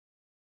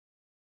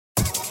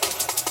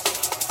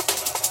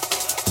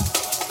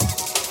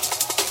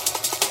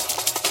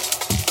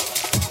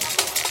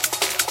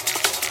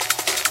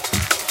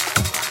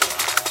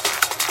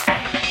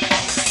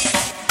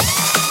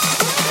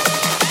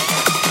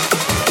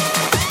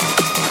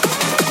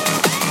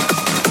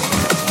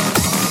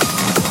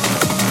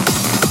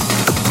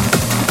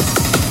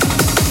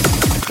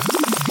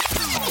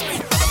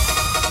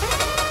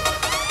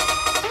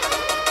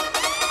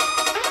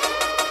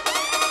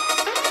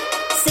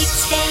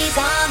days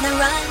on the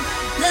run,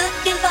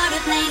 looking for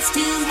a place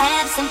to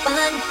have some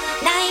fun.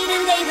 Night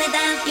and day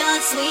without your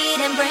sweet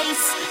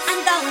embrace,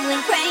 I'm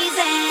going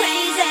crazy,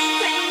 crazy,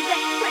 crazy,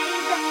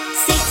 crazy.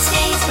 6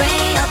 days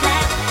gray or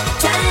black,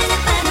 trying to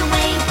find a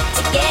way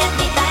to get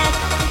me back.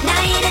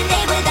 Night and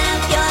day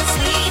without your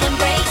sweet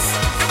embrace,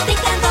 I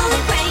think I'm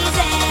going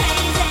crazy,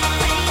 crazy,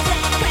 crazy,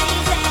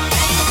 crazy,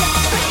 crazy,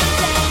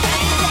 crazy,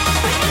 crazy,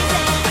 crazy,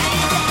 crazy,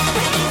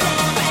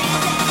 crazy,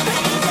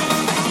 crazy,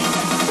 crazy.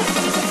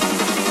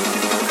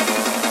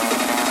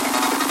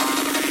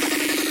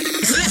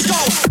 Let's go!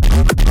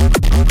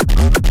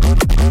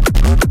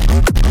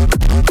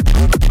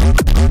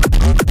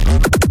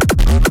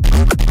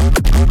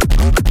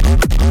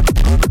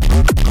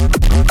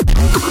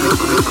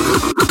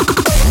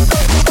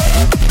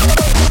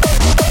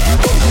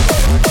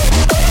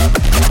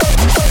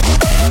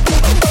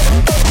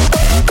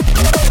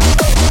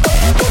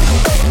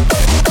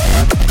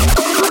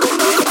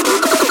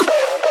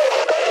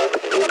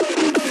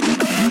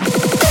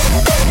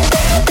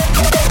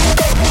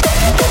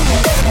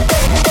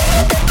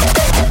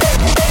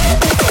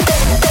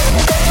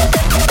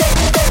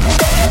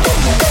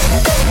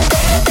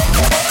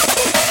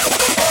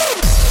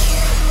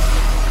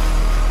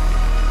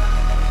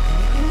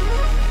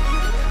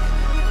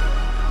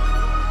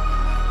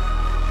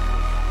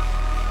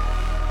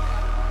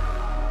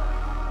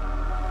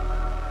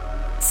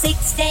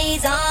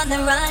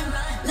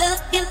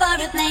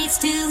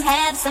 To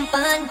have some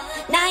fun,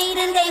 night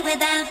and day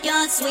without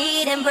your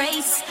sweet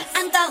embrace,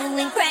 I'm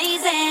going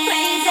crazy,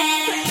 crazy.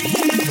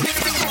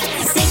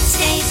 6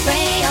 days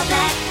gray or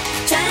black,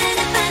 trying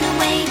to find a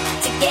way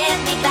to get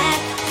me back.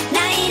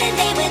 Night and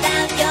day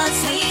without your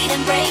sweet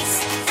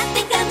embrace, I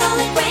think I'm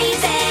going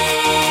crazy.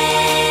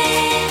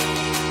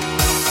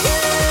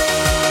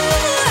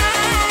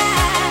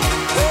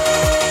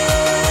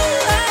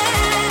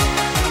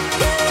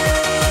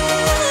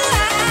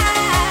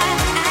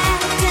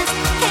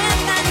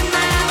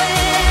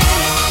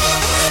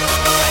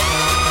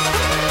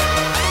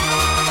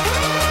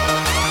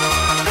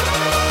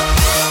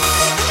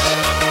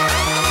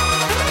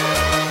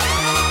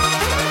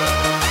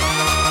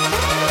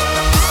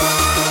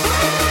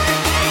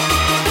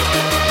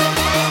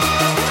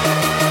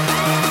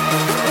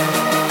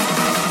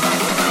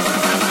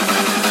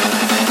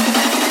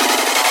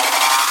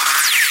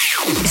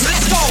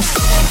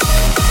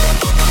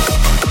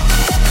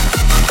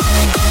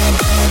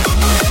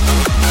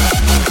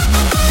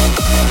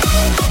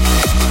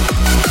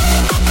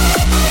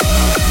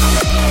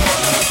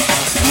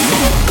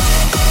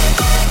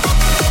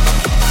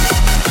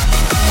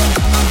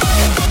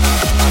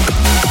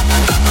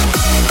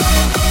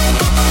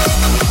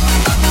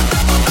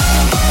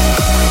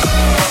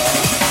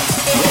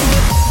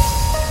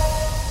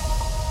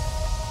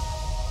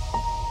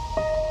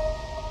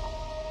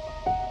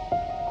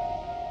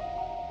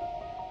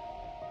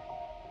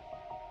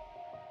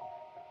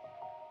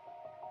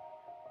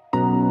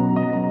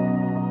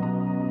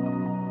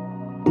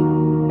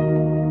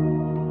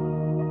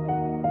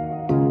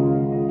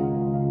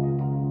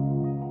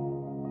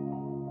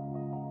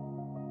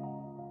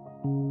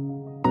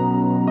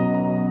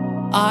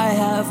 I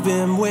have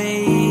been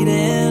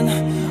waiting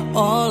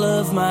all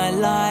of my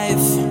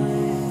life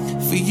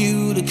for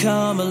you to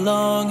come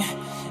along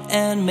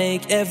and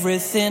make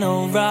everything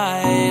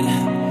alright.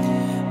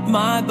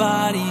 My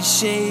body's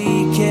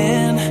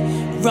shaking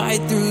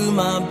right through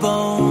my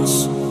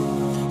bones,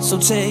 so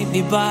take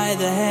me by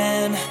the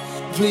hand,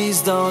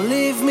 please don't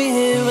leave me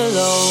here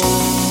alone.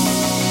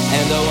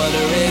 And I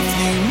wonder if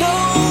you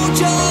know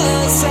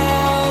just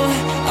how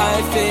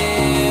I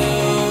feel,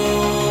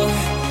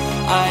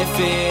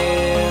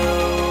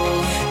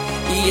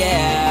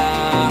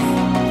 yeah.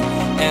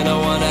 And I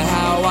wonder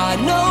how I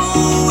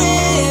know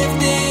if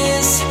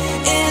this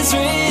is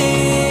real,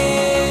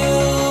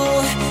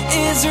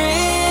 is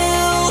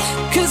real.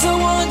 'Cause I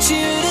want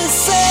you to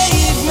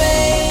save me,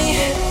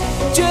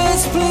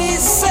 just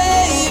please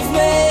save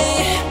me,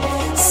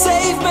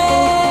 save me.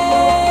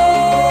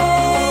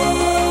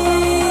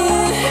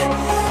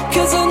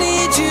 'Cause I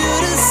need you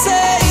to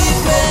save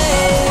me,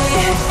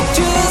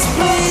 just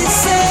please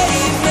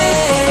save me,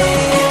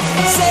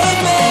 save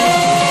me.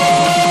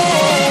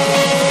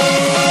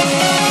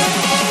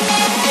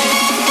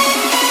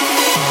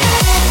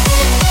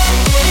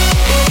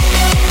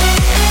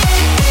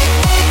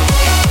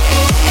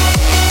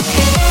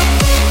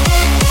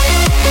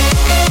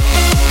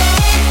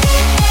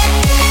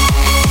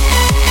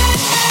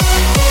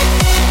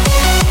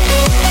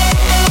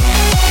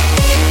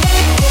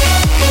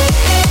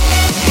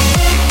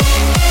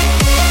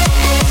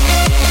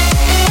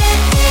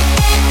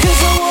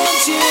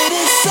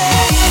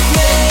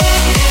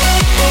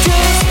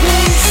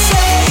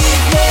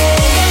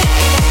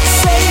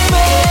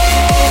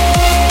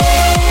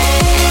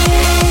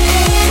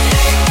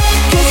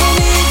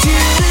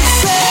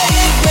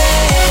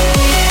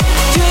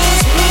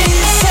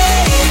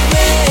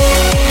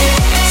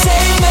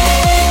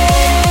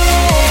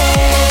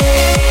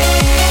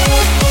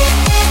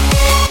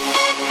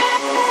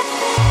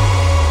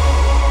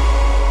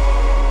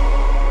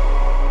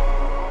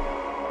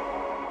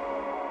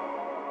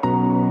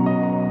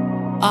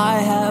 I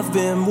have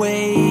been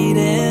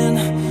waiting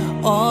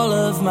all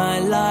of my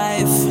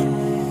life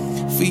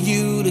for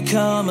you to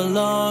come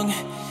along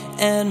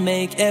and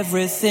make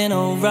everything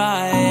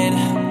alright.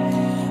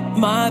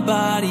 My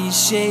body's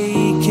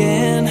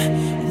shaking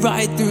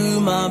right through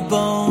my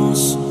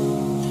bones,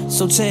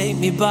 so take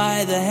me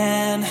by the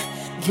hand,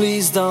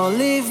 please don't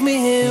leave me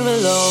here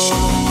alone.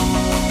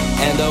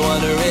 And I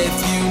wonder if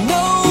you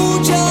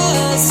know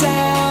just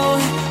how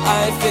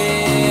I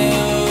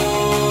feel,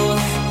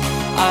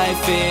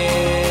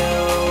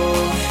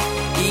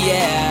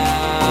 yeah.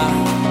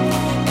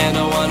 And I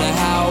wonder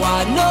how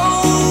I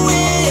know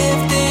if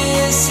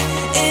this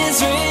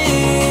is real,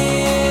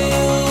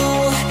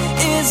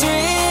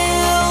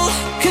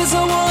 'cause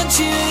I want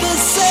you to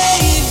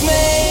save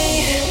me,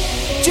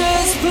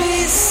 just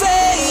please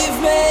save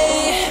me,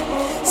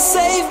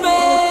 save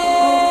me,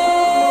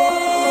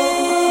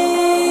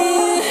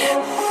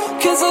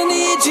 'cause I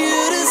need you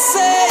to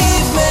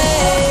save me,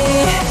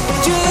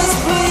 just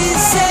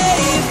please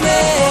save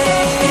me,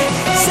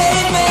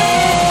 save me.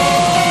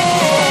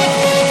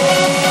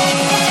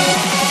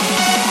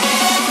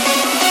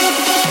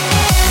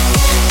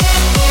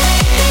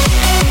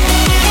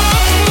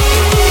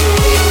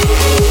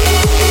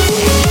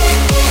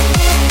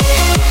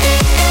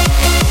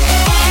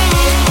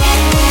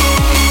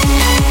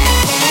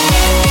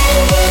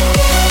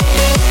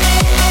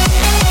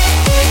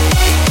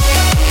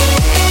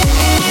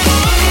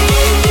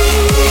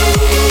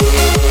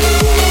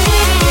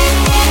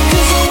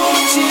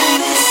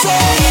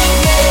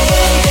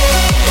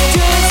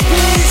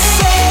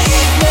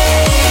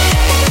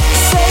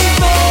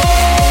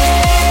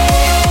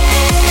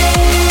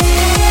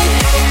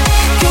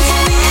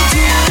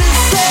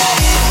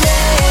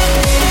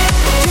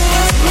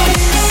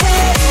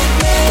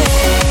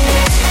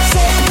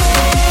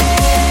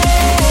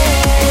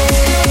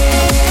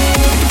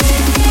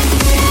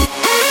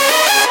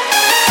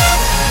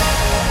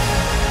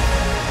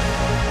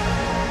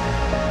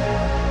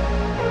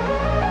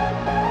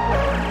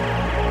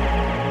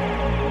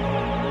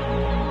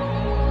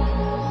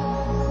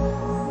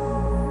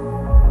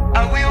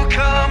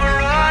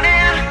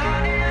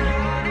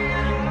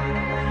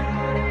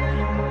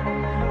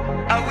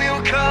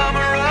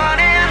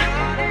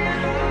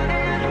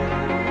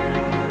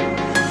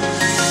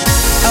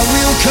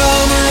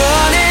 Come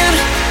running,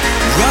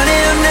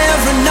 running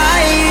every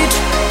night.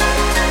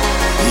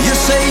 You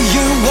say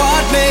you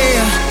want me,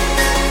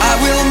 I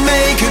will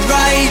make it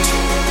right.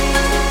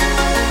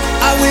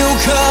 I will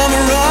come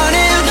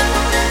running,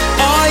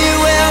 all you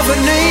ever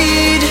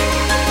need.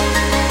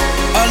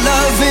 Our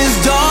love is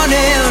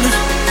dawning,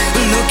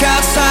 look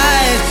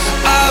outside,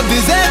 I'll be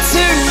there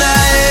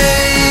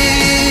tonight.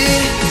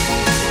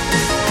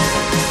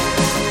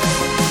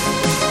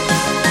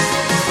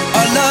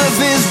 Our love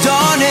is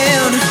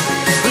dawning,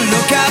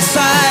 look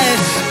outside,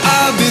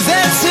 I'll be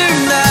there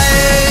tonight.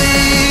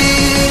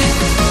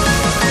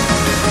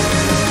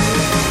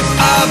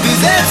 I'll be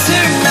there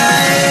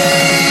tonight.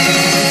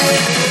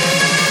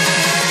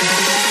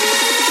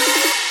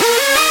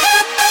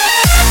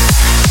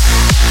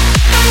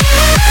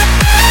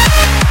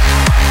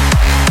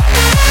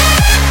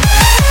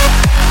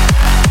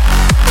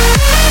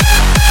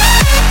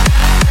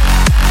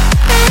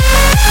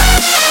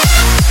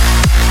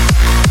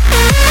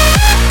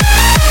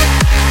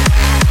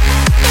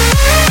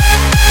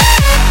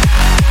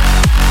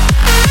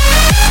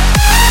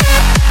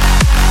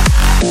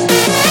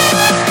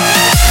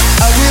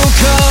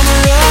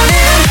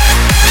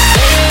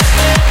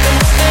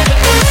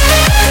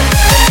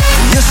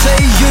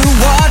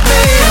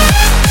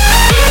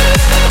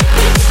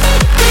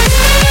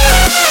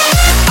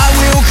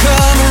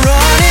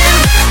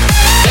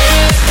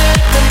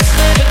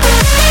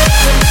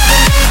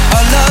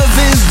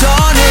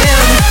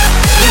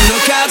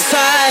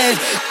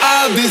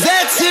 I'll be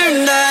there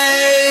tonight.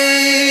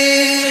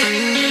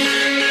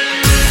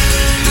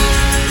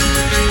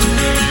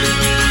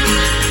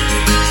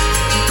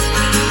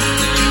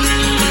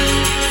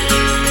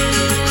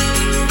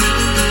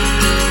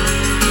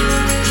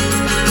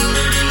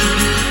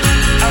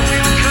 I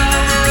will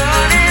come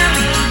running.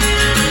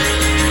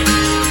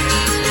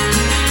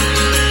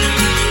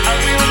 I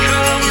will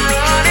come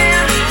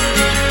running.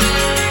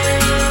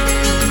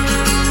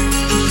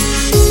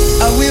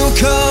 I will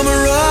come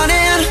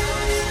running,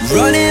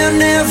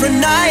 running every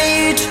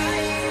night.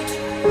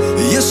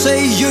 You say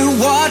you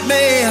want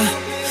me,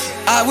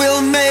 I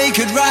will make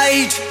it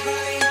right.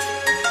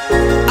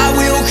 I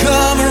will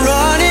come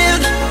running,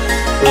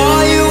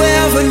 all you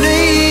ever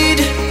need.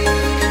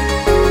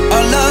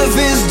 Our love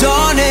is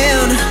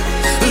dawning,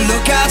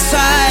 look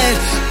outside,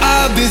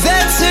 I'll be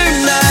there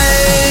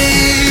tonight.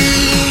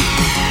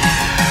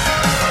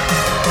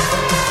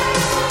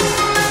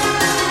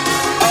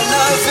 Our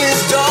love is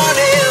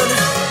dawning,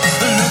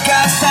 look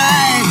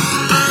outside,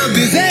 I'll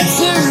be there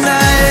tonight.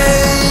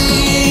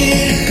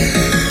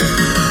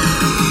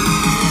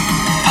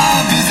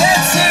 I'll be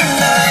there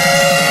tonight.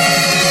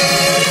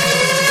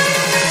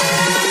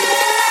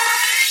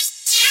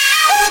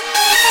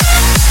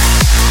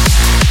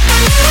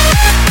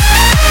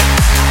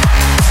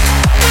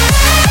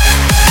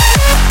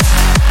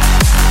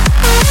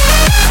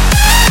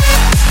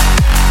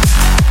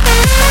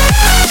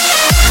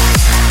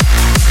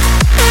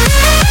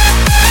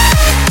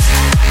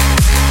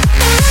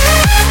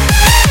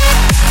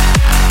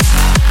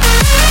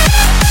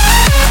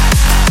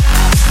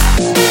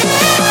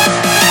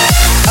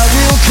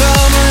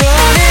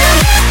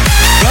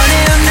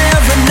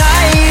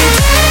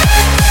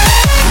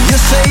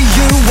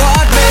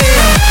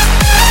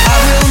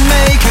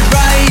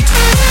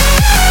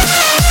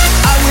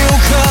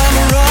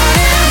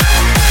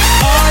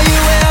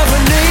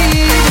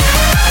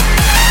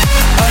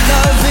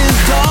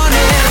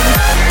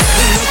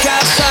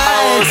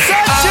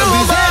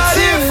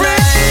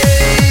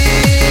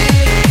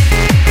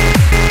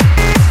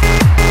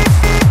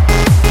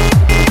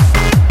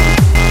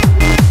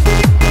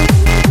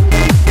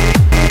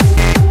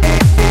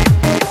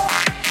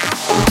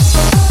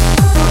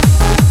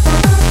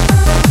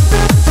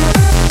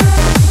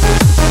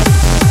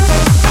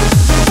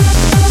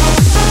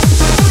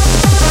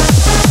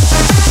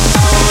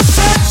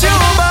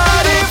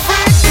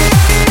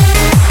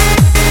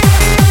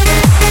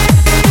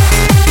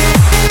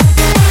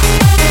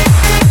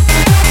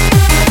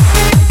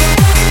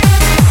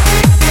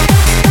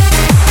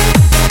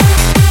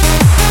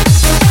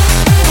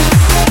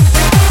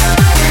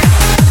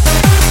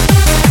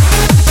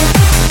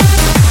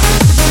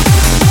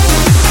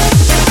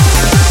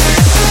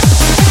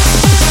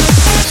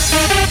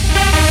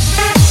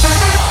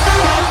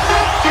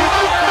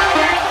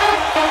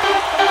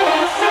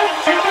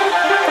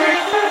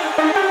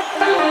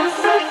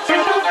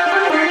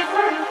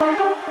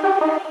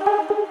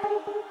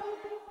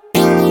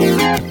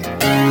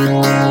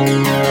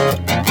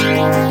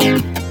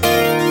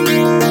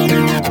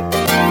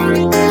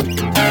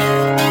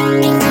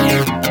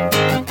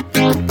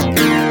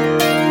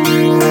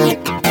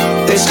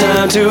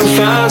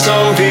 find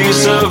some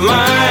peace of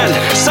mind,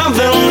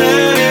 something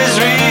that is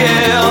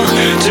real.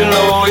 To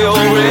know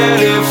you're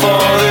ready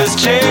for this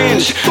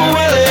change.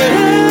 Will it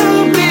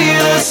ever be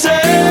the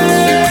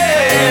same?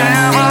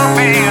 Ever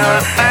be the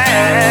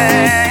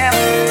same?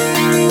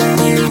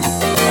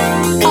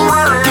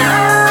 Will it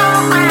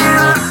ever be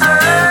the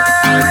same?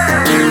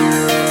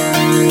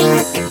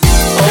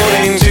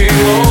 Holding to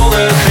all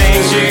the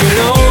things you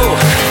know,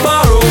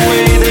 far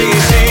away they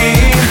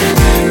seem.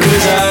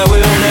 'Cause I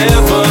will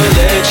never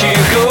let you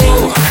go.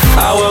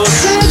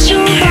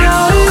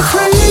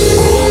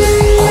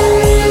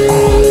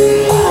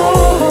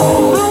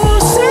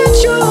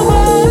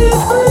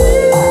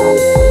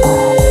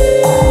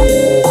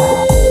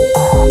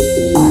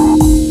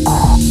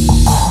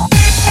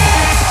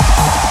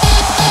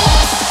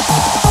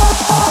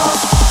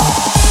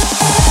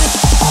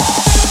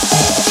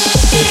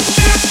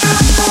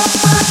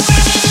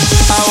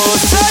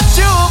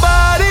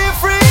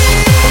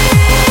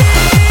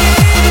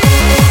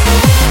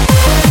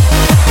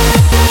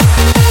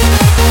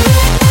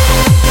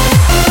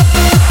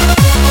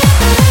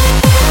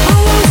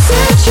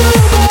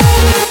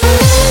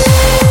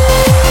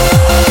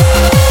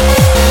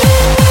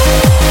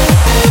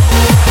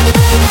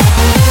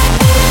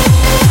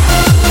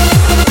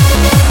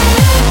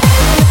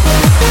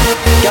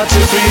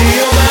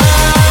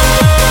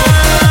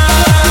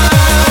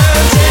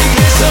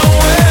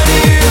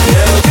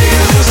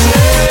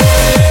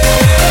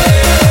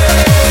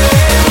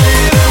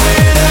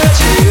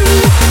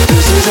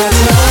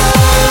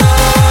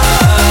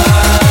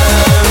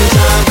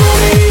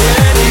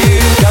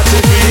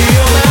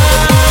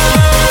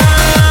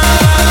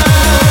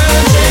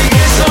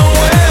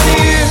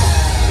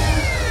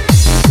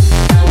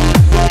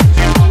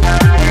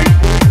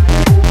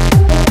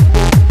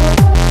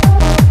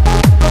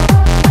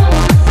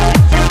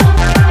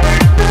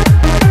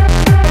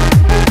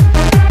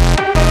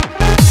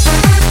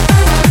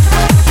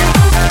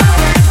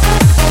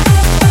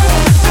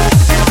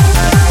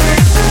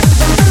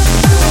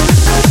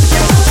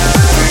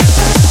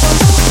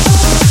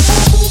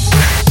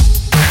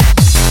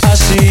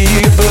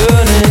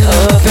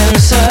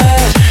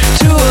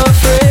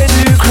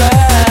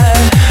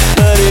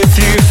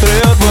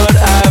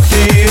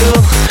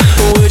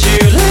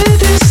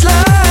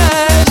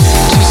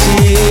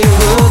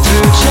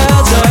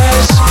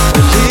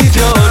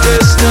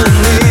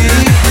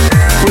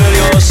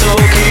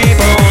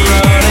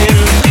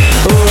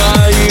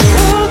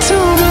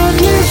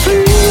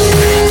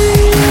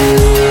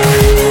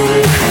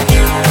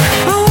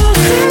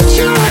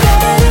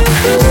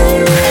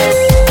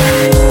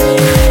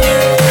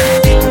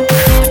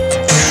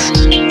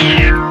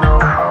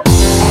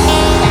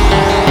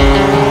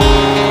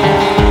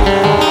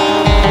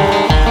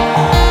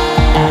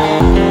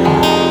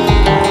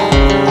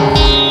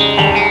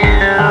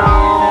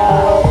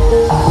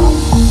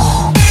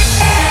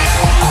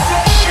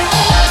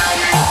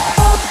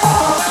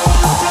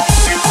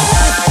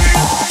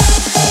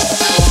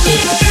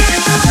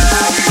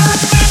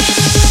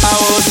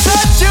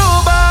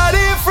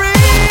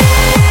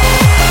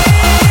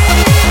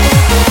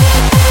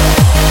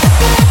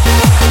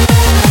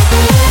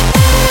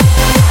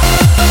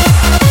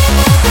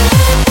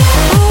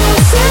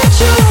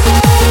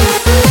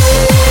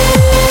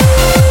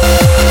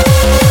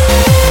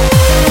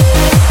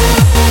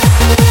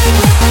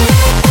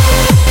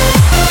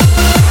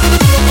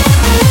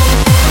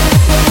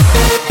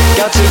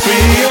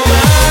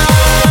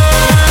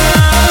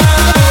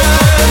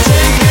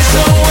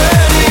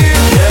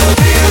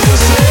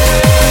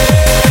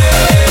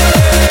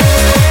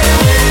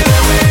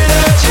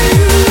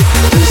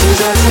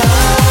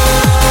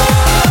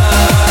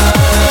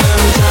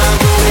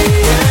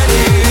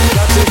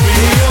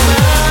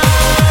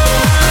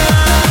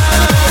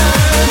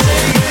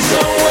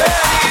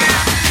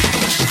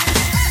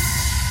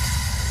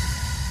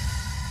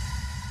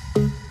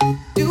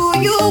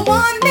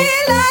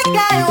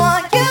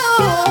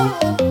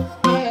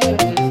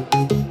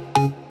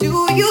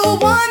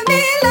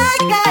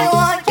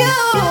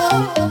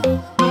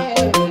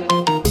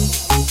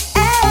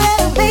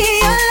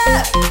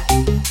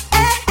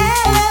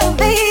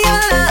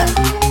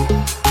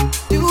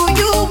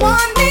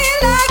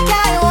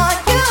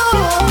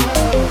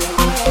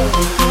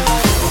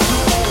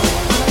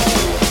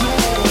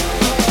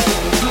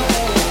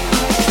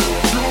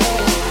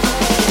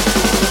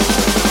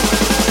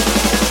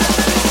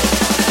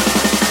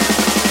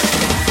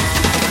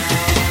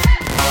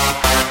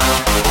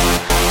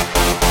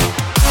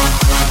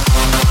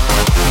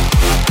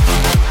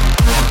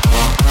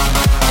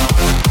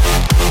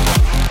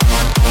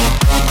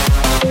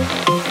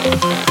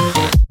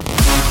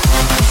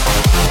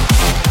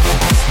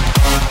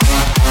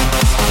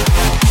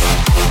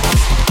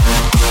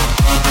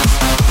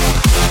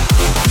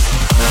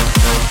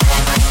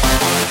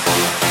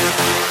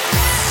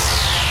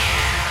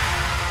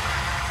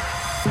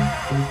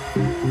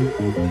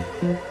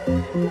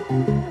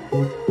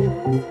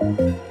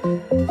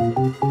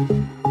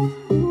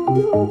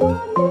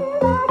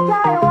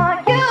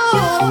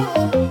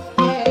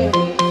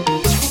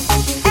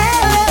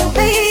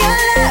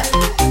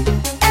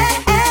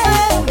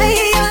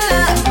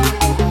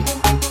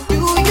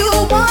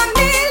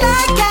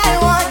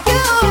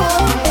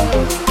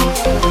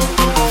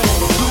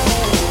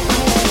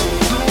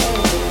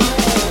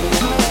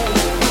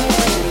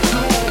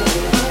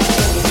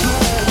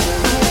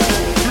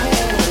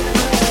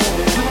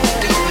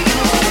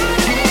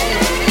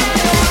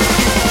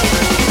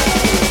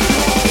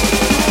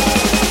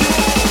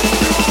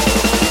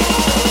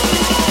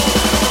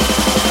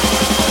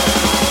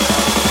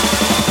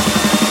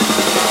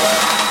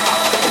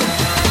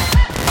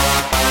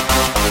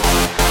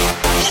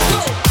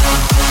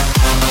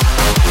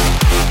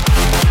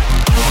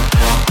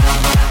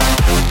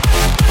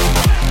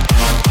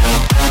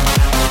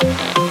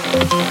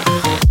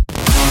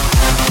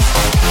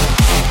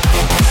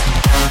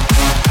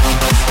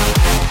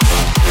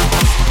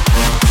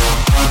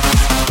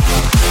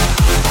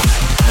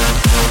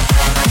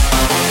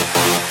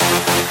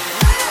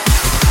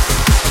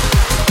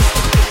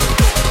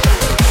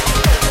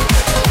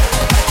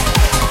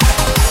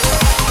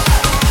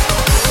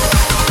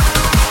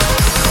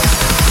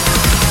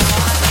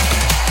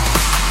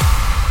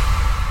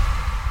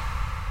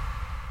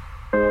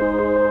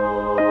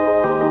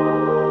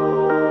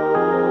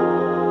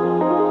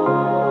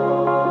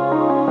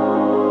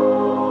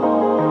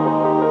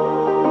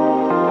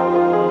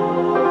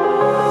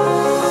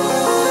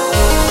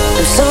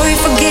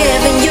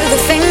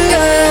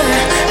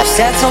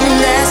 said some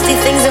nasty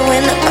things and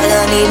when but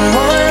I need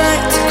more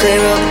light to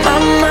clear up my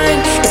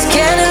mind. It's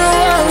getting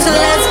warm, so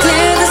let's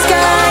clear the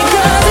sky.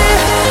 'Cause it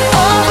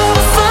all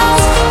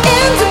falls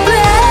into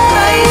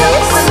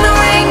place when the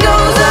rain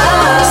goes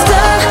up.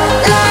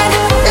 Starlight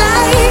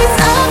lights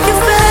up your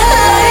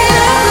face.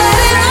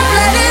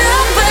 Let it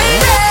up,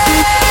 baby.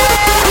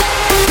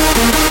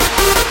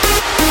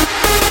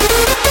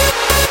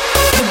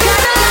 You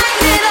gotta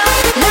light it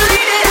up,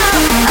 light it up,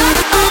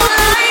 oh,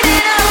 light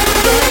it up,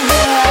 yeah,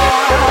 yeah.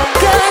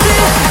 'Cause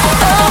it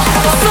all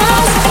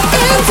falls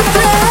into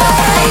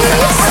place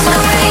when the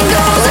rain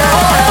goes up.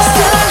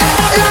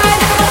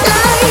 Starlight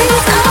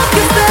lights up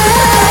your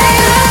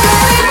face.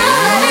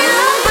 Let it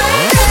up,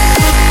 baby.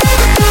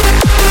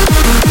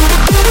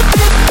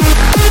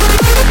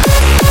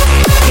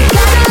 You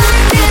gotta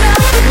light it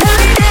up,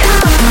 light it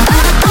up,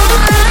 oh,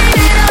 light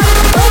it up,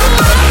 oh,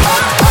 oh,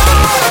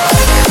 oh.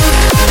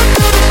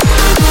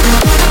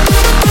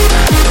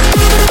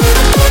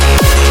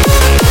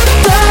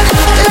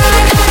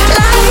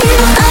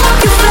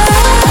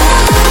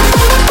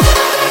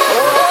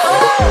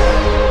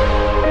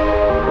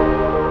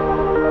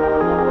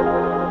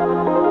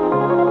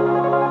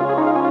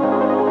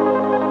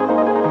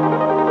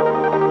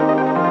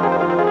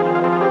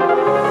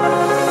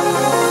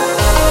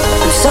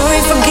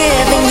 Sorry for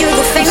giving you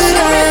the finger.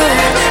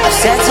 I've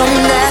said some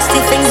nasty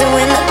things and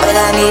when but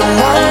I need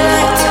more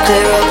light to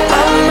clear up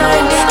my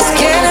mind. It's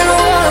getting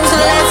warm, so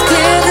let's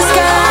clear the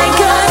sky.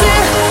 'Cause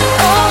it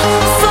all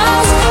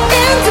falls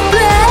into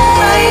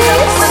place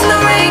when the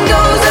rain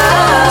goes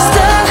up.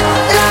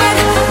 Starlight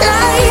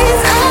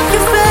lights up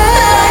your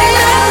face.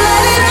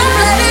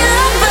 Let it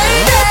up,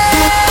 baby.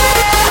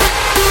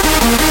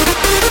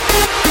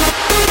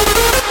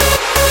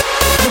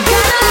 You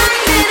gotta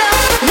light it up,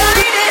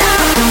 light it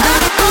up,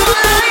 oh,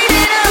 light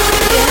it up,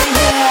 yeah,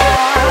 yeah.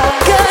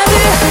 'Cause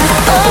it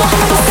all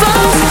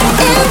falls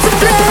into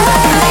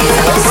place.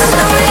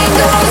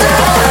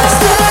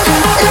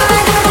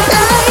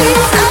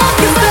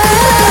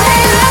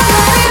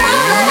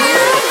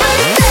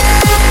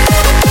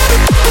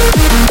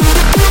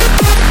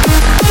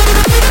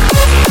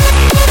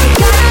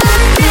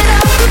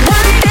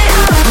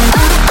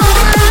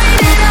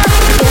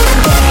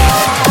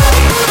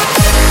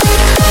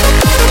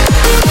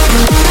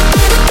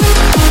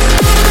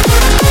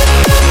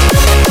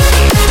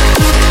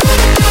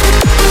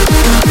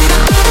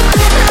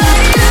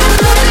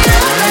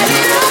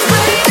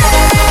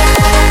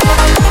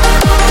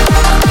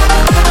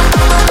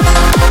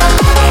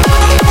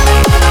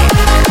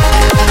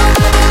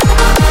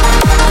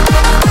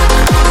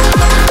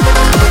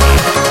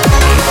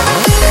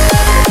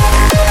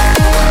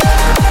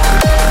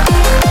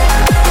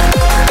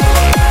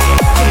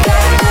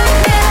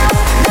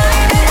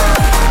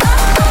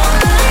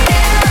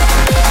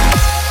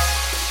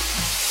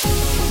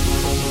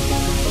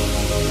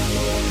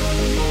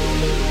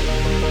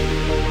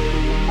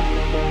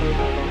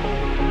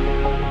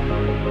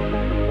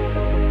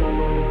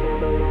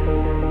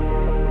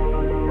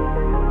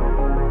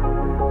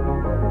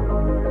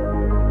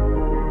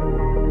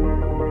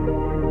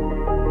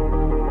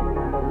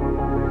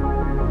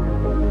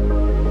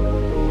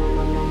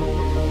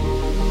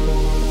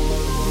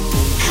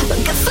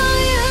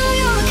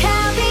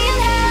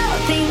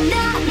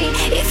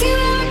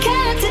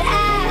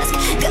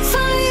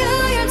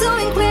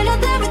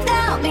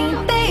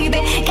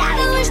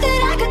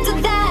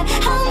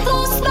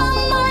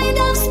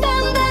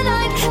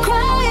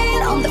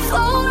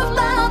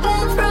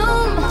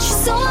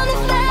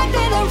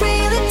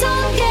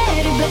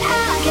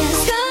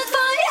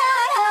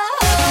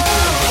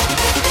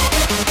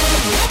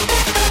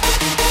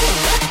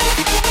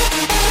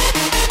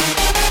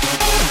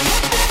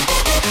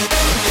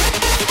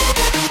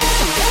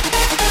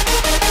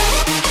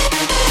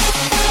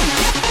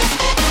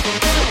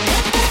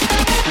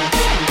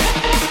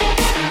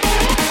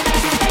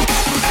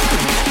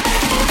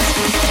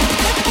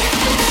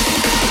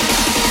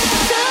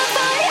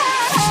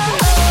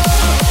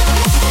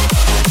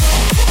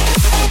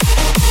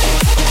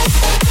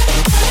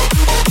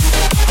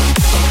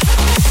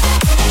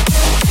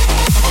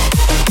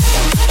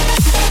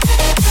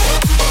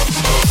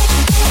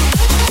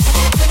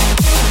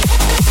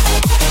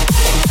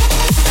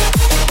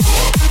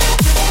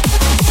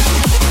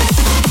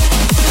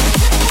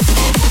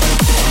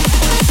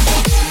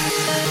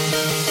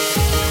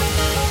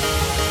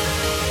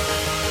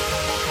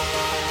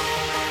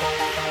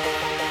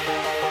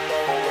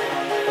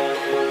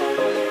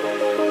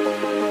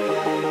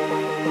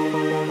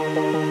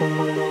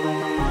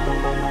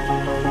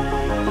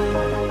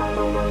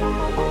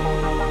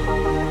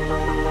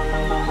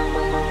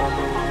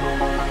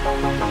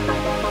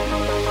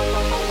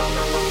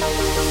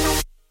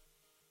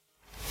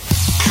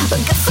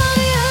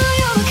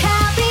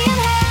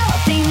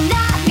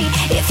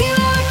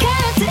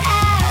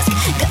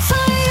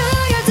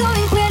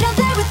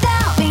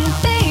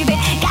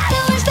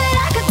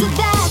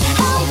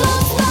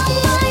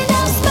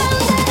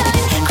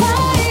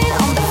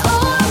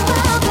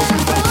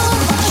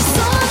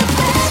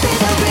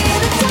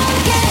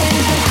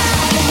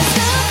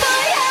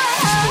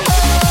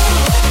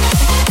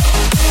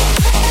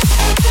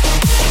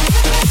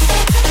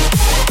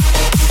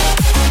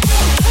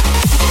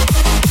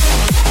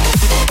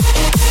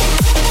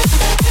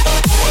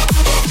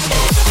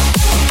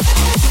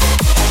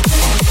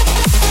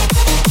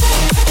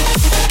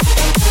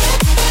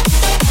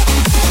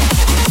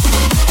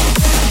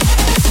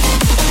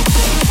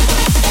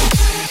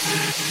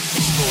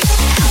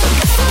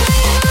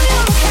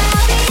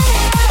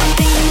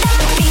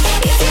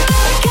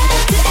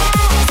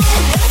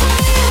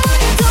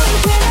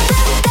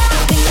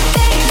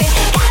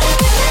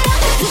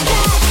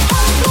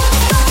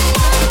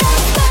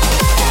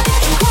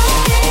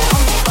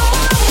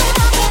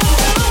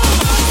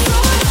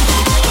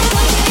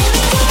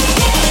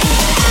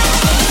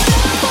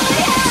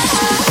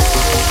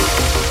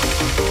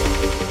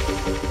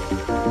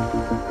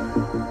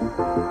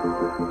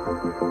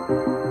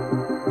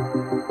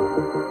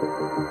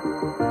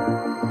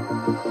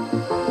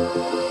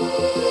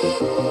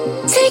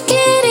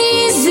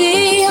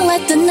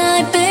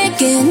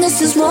 begin?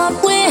 This is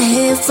what we're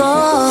here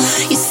for.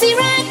 You see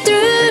right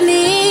through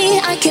me,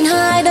 I can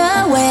hide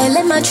away,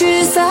 let my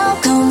true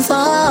self come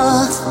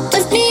forth.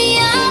 Lift me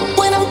up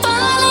when I'm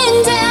falling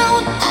down.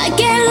 I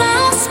get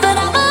lost, but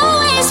I'm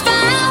always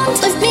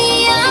found. Lift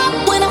me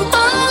up when I'm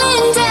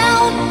falling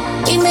down.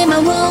 You made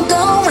my world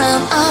go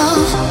round. Oh,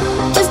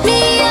 lift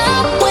me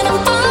up when I'm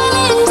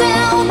falling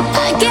down.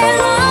 I get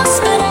lost,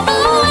 but I'm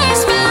always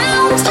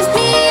found. Lift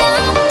me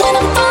up when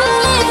I'm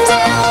falling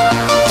down.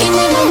 You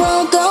made my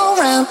world go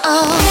round.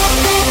 Oh.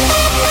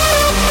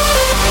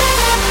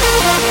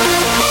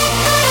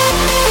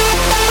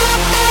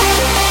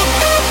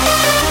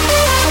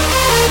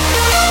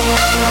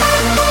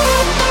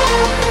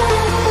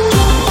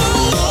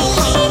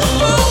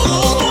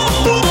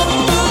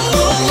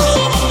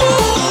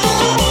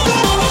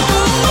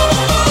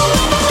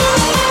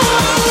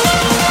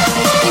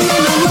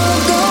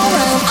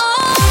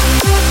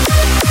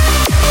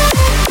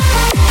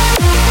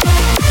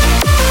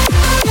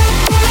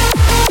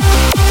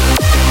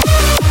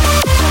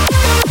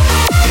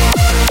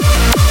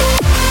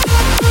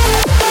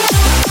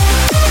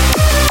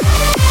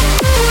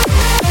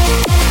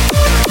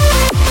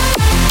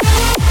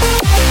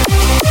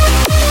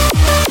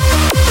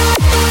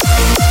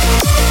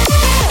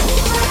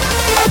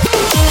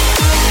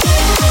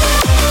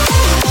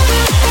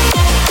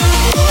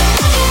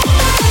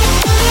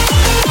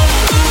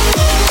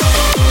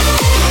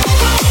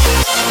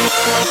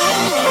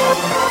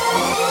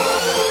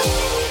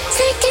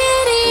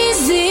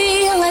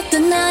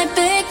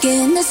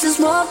 This is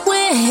what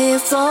we're here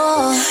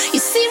for. You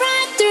see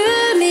right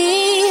through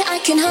me, I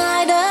can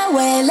hide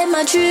away, let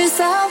my true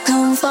self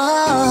come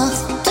forth.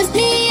 Lift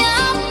me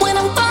up when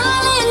I'm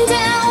falling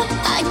down.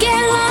 I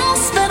get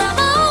lost, but I'm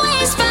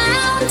always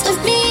found.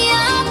 Lift me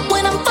up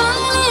when I'm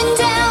falling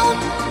down.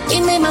 You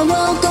made my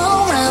world go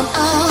round.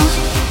 Oh,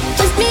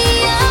 lift me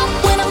up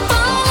when I'm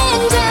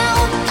falling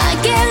down. I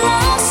get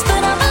lost,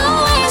 but I'm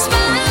always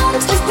found.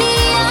 Lift me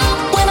up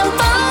when I'm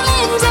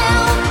falling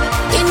down.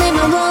 You made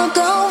my world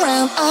go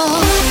round. Oh.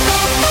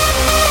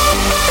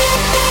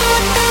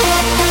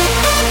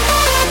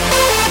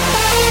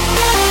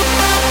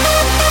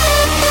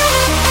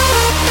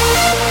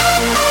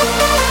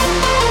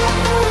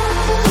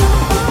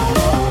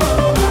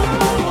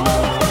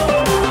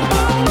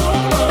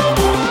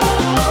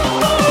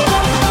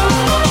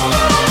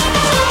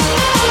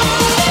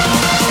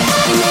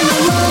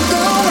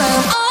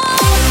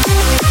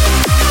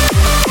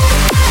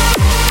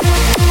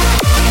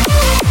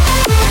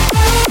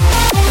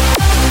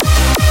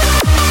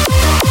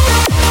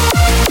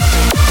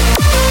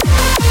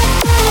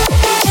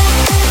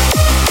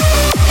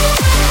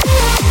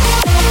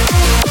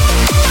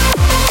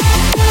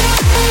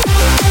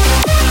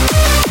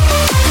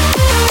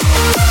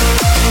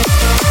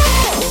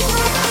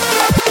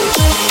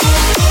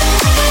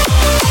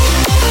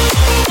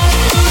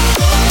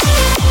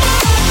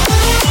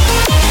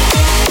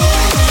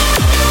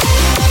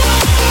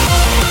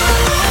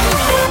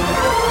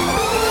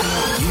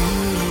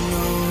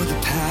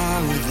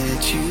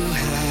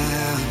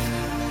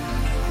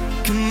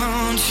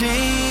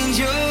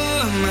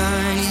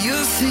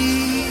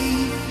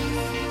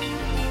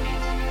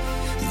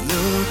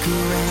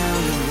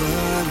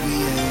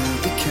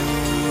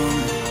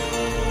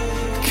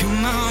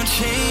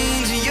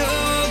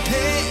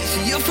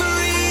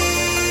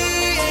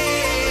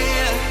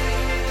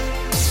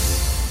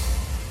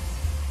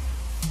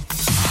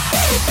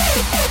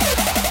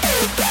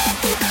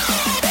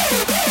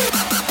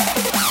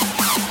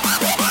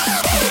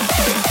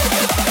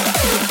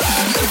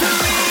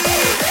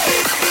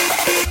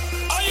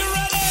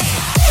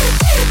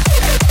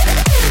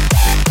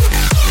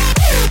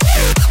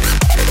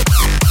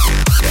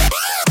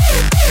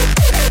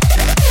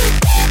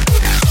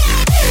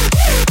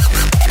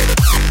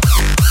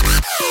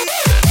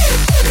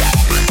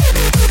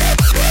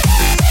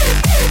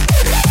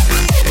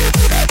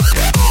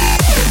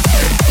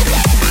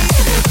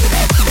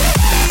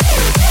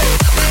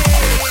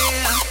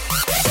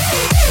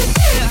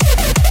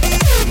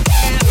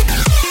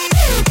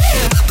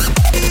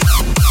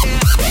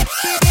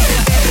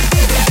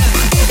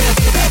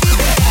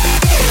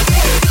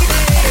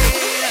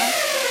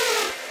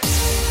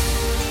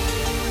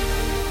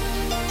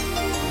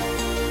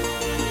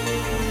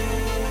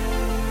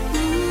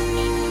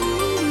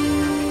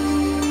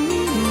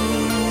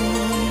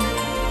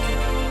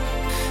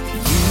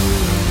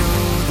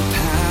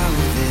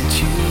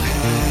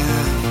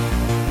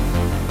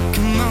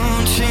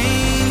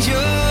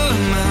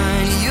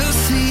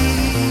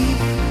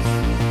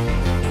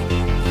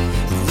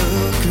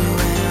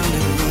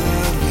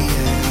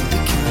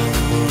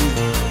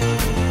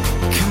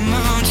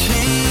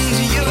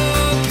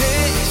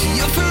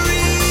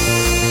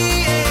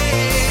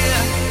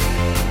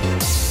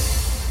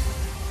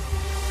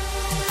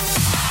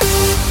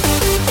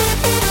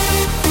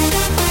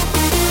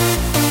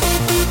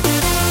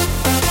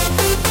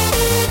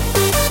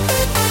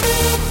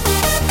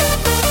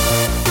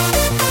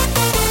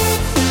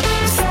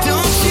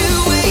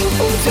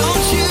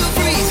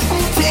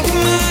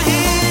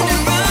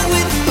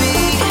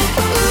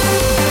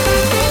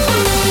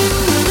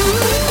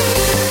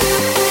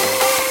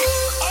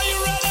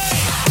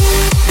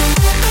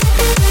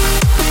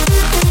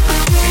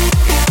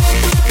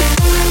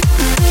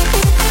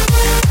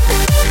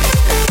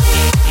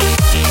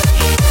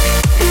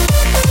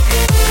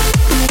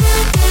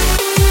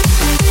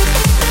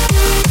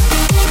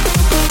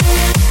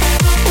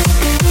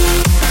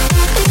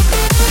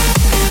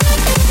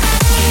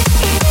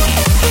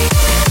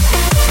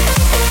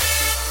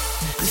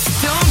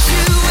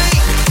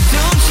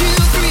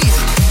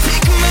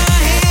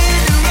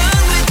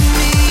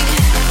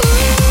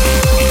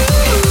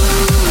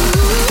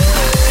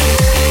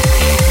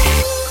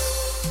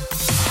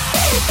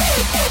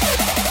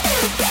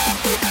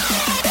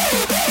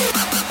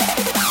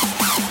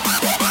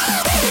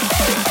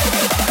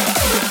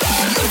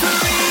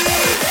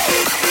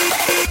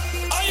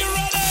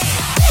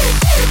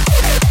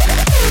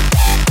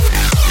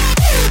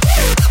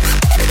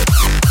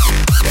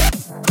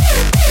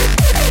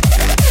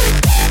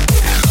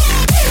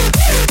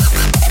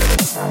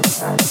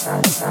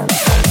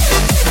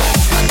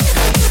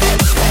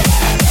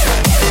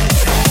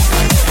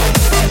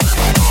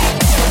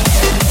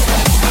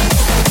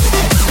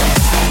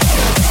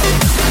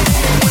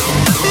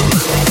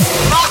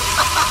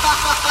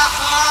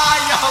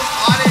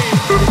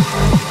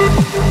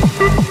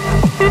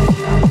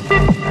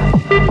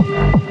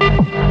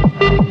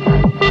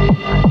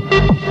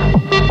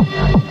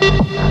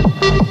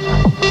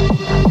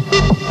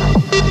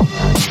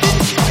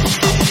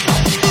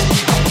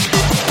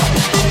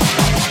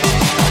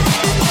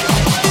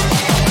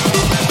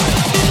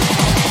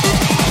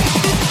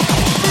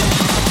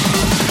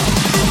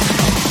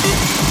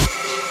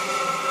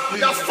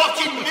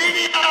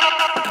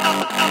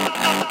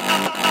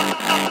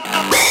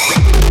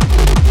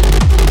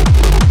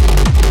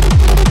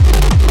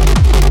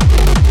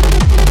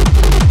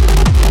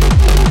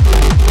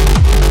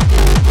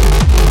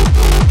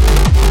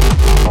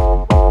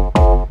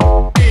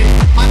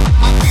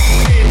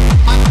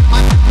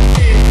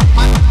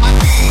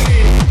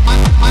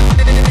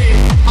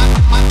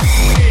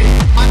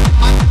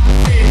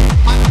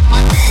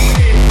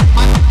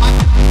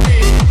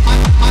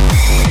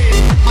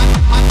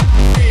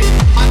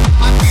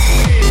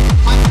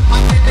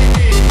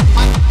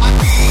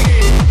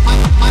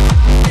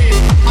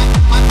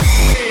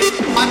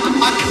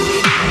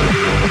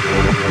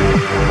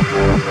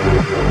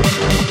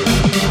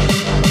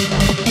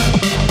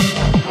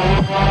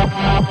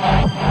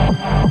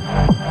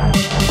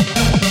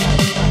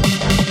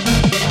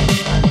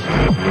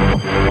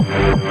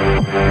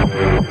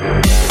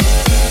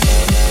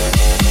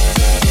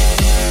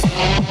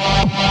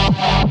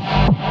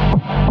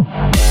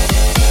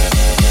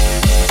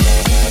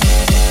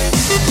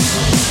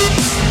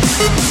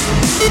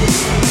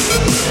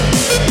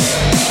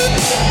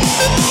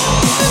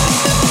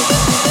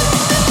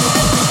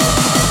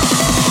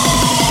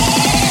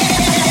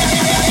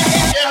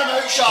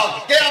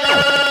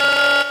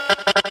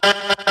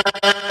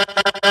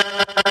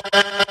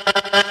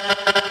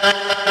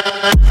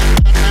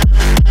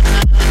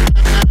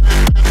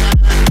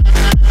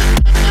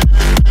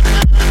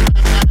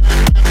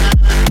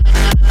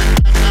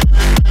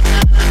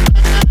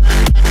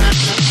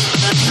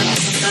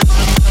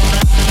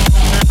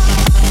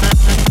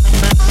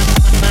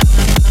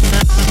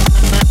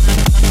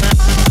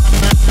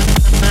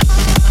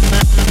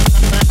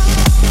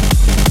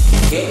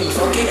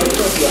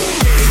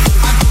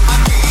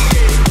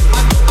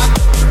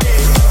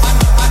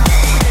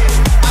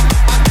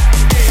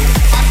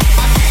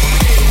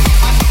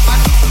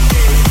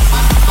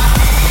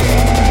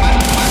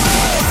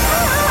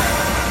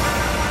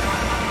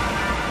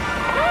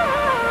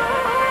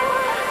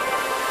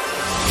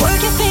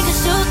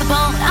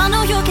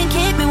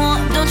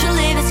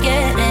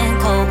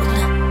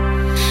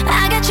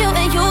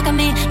 for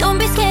me. Don't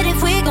be scared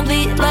if we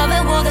complete love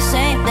and we're the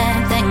same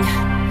damn thing.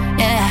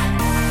 Yeah.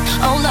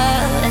 Oh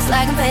love, it's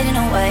like I'm fading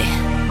away.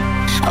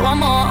 I want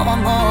more, I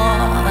want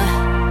more.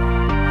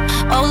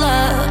 Oh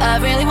love, I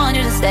really want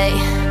you to stay.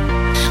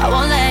 I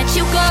won't let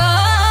you go.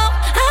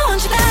 I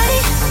want your body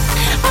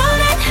all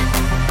night,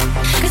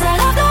 'cause I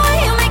love the way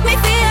you make me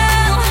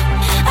feel.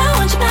 I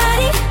want your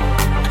body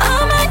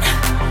all night.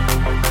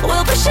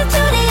 We'll push it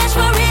to the edge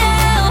for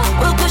real.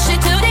 We'll push it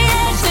to the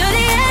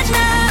edge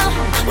now.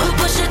 We'll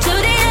push it to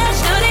the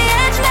edge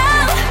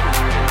now.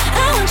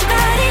 I want your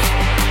body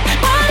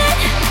all night,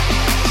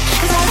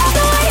 'cause I love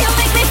the way you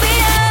make me feel.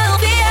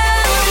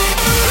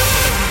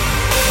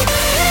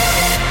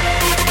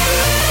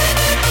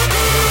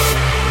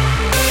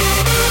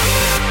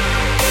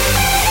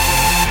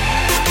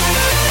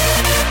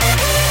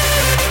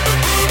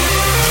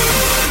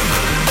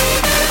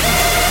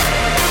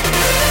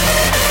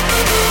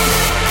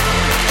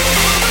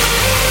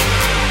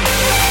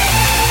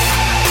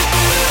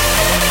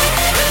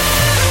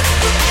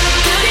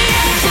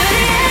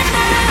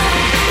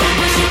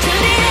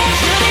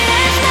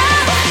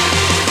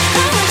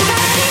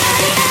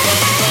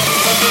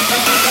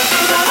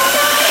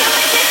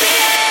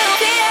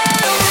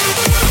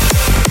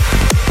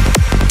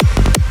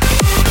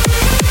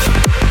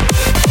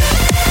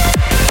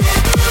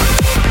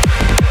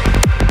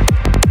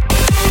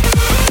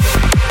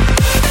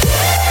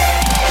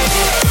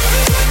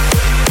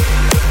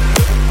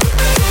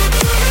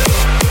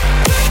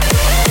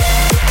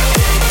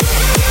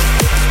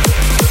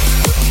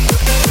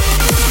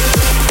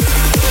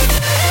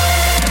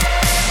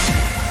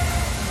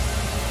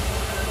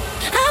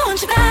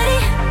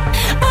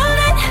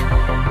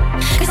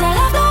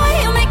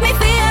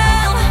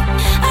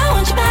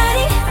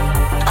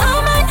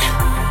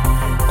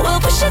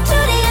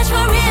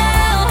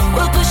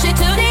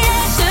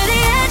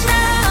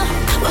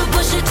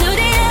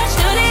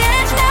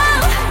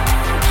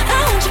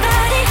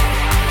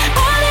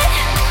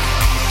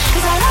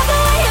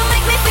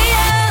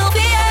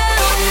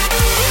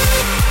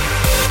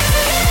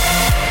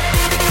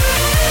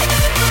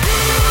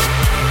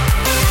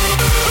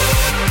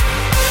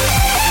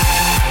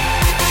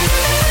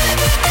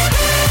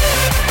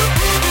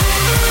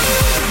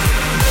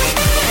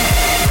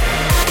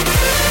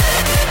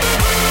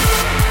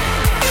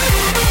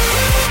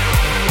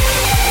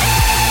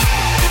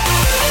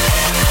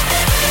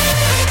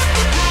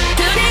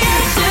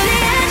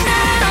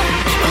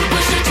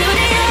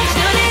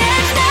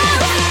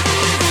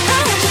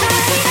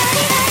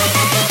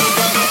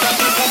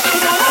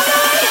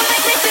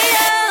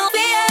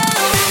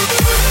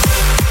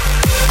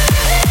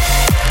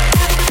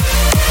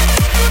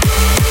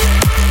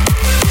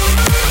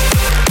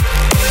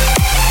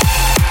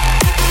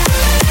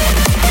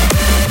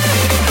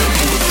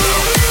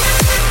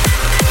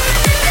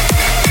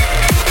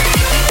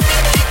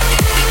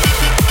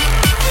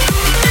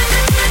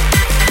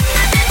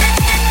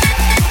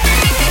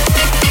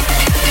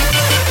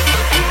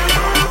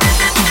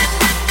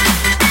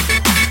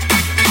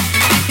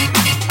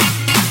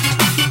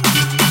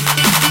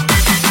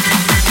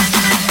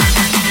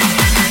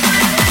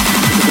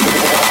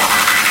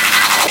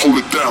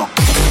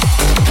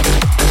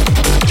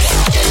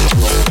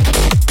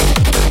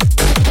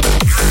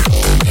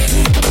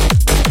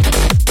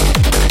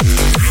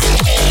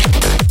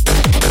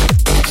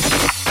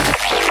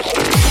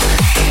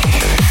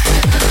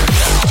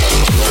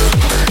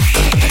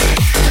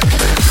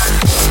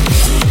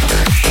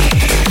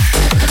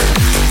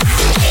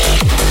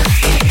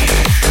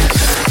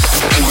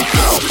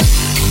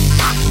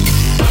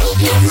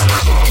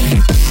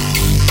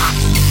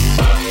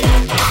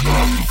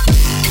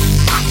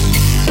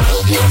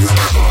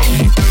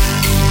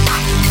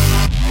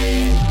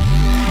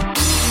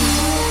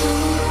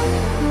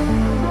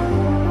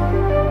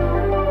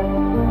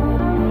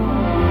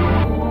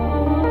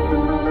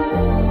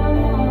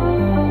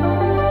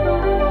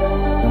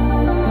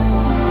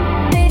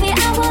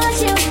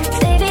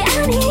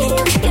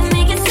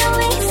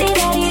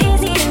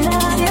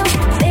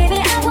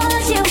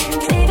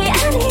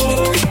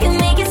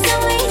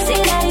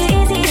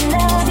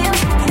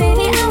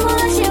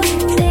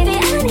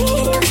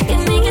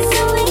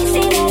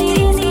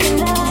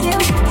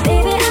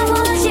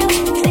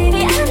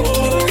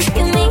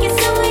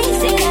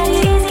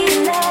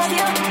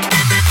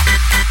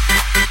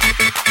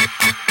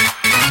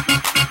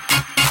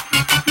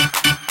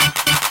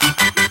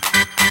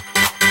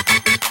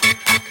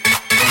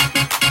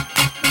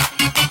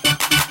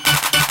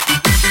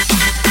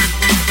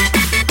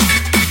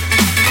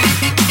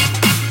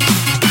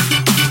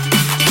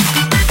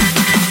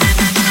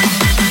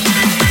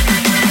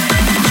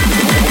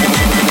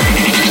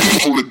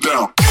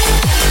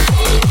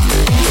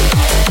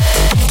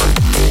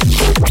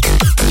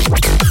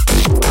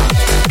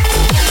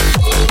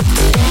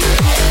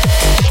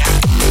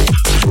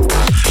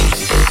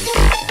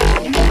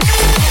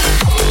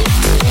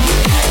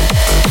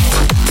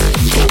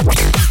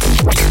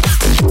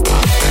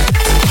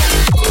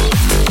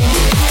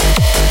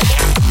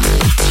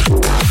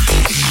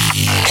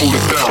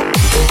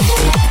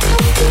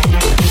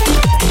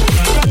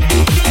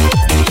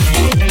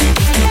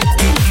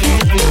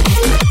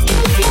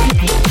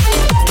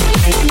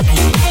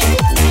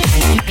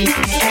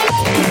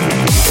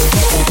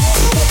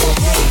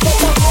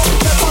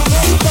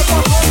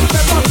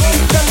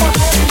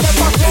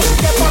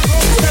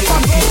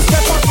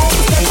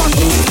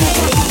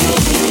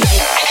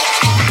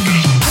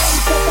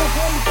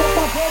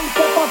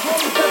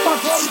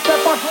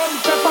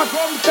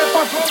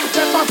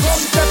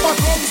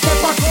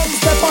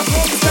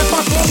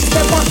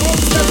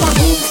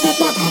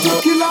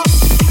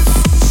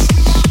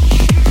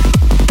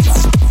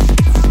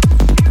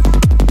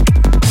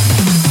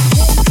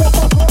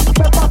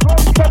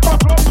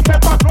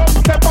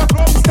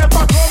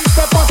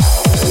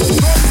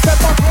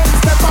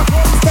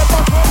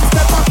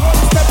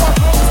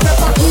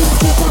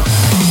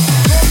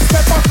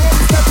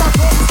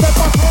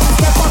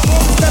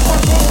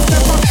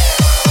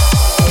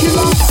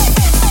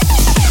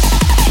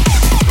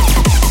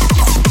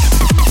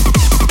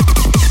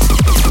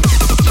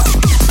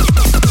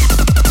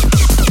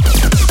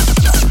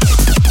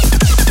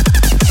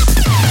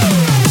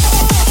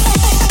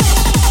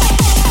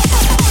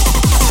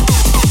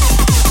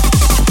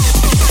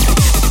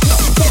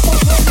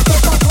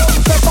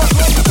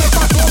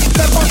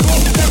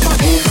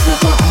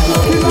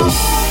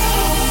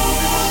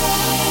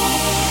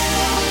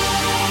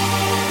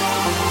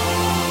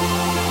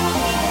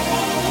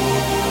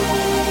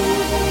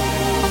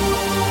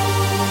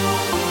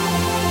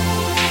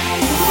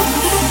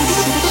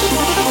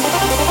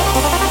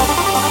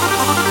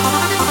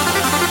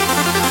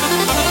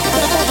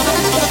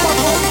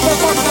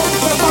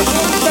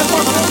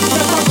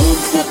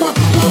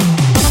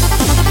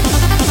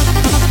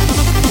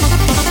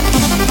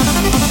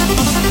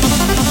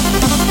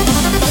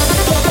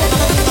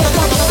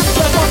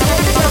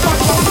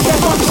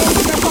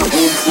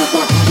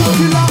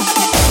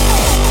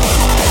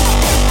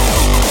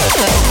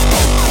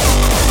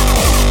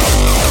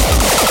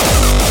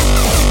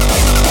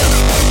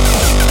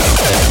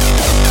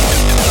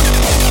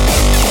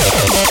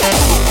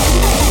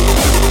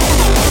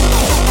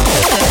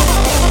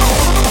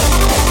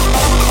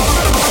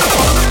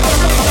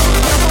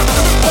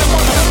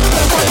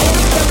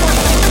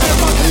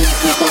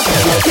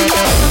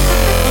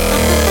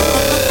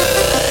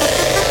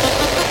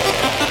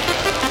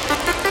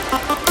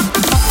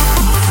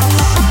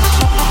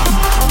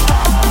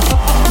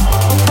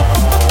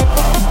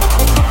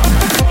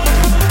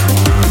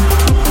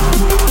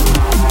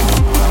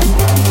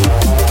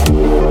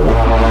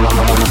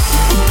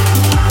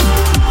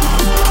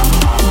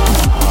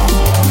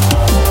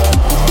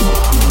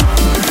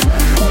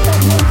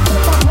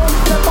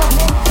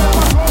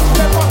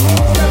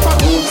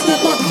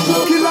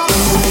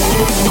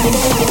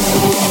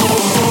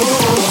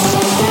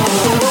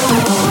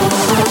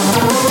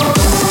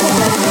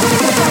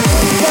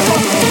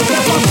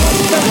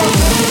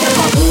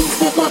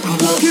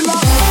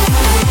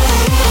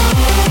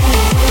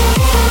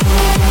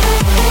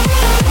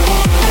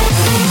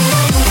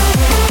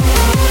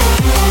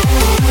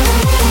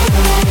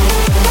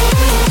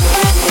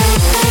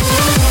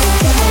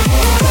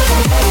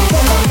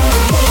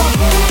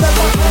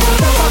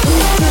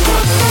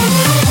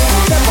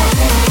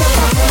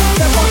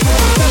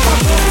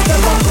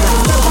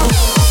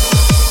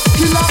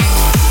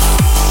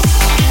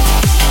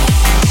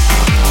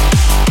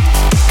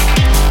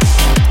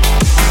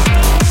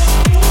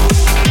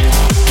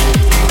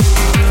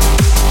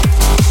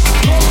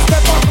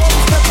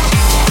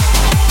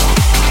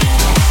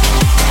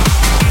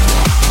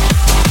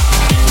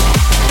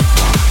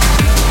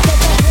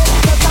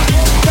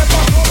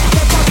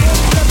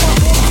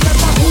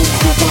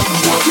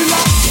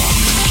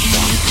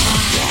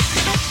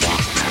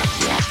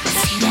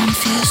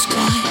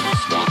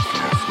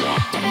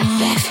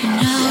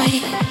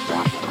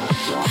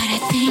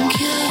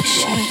 you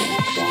should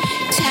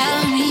tell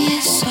me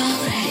it's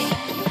alright.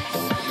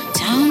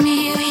 Tell me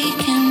we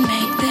can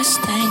make this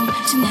thing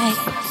tonight.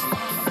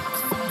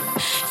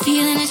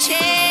 Feeling a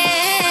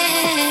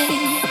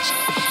change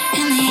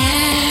in the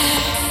air.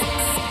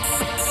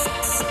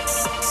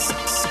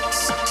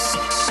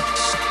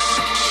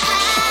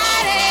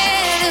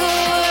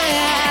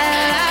 Hallelujah, I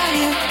love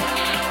you.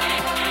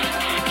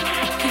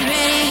 You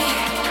ready?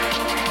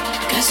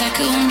 'Cause I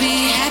couldn't be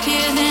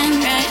happier than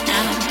right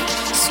now.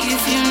 See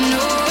if you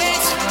know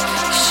it.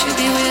 You should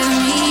be with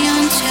me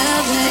until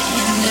the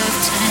end of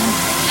time.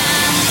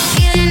 I'm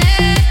feeling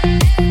it.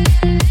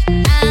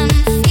 I'm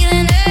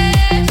feeling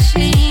it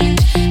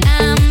change.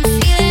 I'm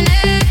feeling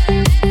it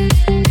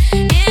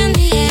in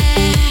the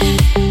air.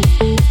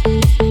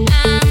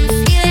 I'm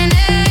feeling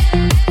it.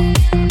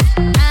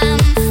 I'm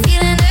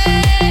feeling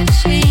it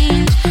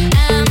change.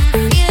 I'm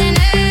feeling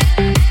it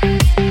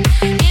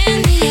in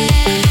the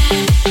air.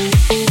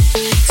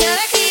 Tell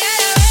like the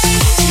other way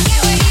to get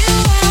what you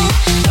want.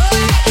 Go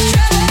right the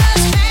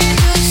troubles, find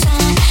your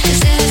song. 'Cause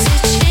there's a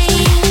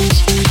change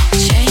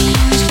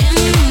in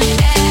the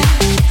air.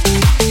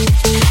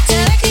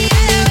 Tell like the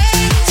other way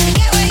to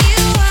get what you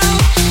want.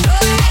 Go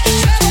right the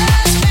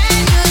troubles,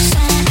 find your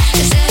song.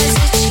 'Cause there's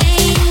a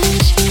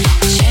change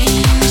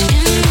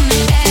in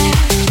the air.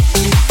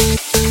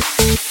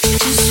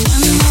 Just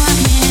one more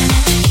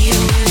minute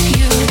here with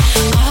you.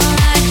 All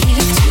I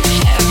give to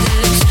have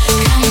this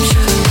come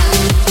true.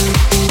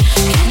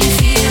 Can you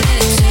feel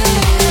it too?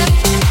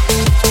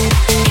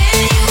 Can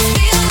you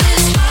feel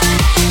this heart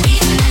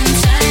beating in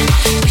time?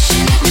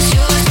 Wishing it was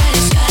yours, but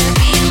it's gotta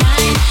be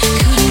mine.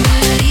 Couldn't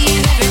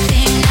believe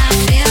everything I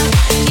feel.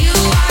 You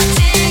walked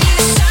in, you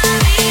saw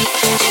me,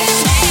 just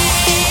me.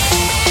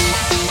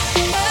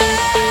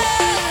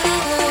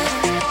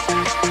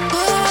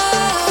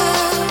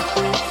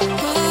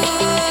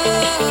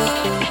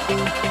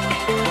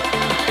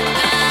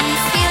 I'm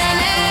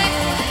feeling it.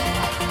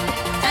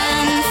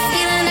 I'm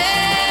feeling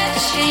it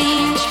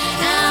change.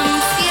 I'm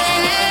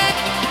feeling it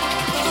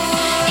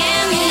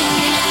in the air.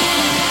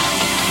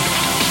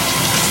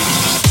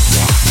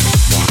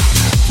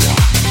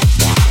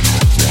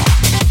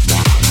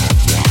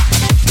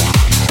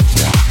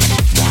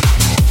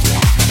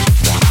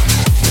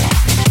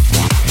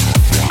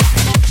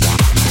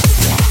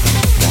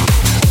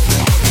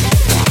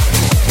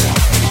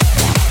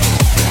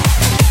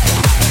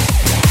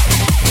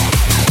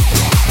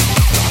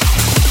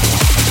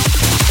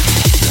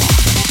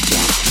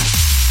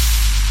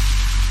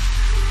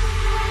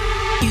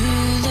 You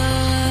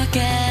look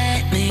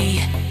at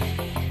me.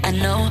 I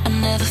know I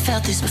never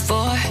felt this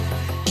before.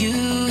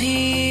 You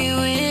here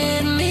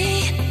with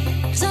me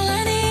is all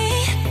I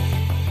need.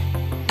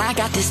 I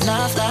got this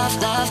love, love,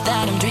 love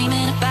that I'm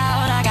dreaming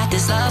about. I got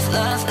this love,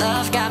 love,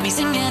 love, got me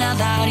singing out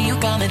loud. You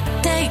come and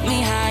take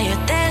me higher.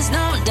 There's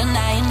no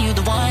denying you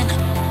the one.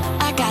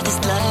 I got this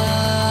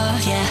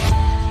love, yeah.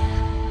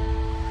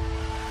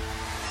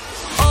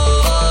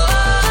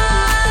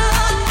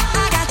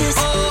 I got this.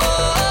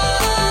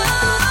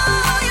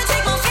 You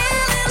take my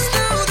feelings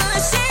through the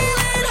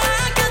ceiling.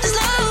 I got this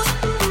love.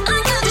 I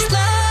got this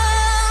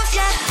love,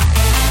 yeah.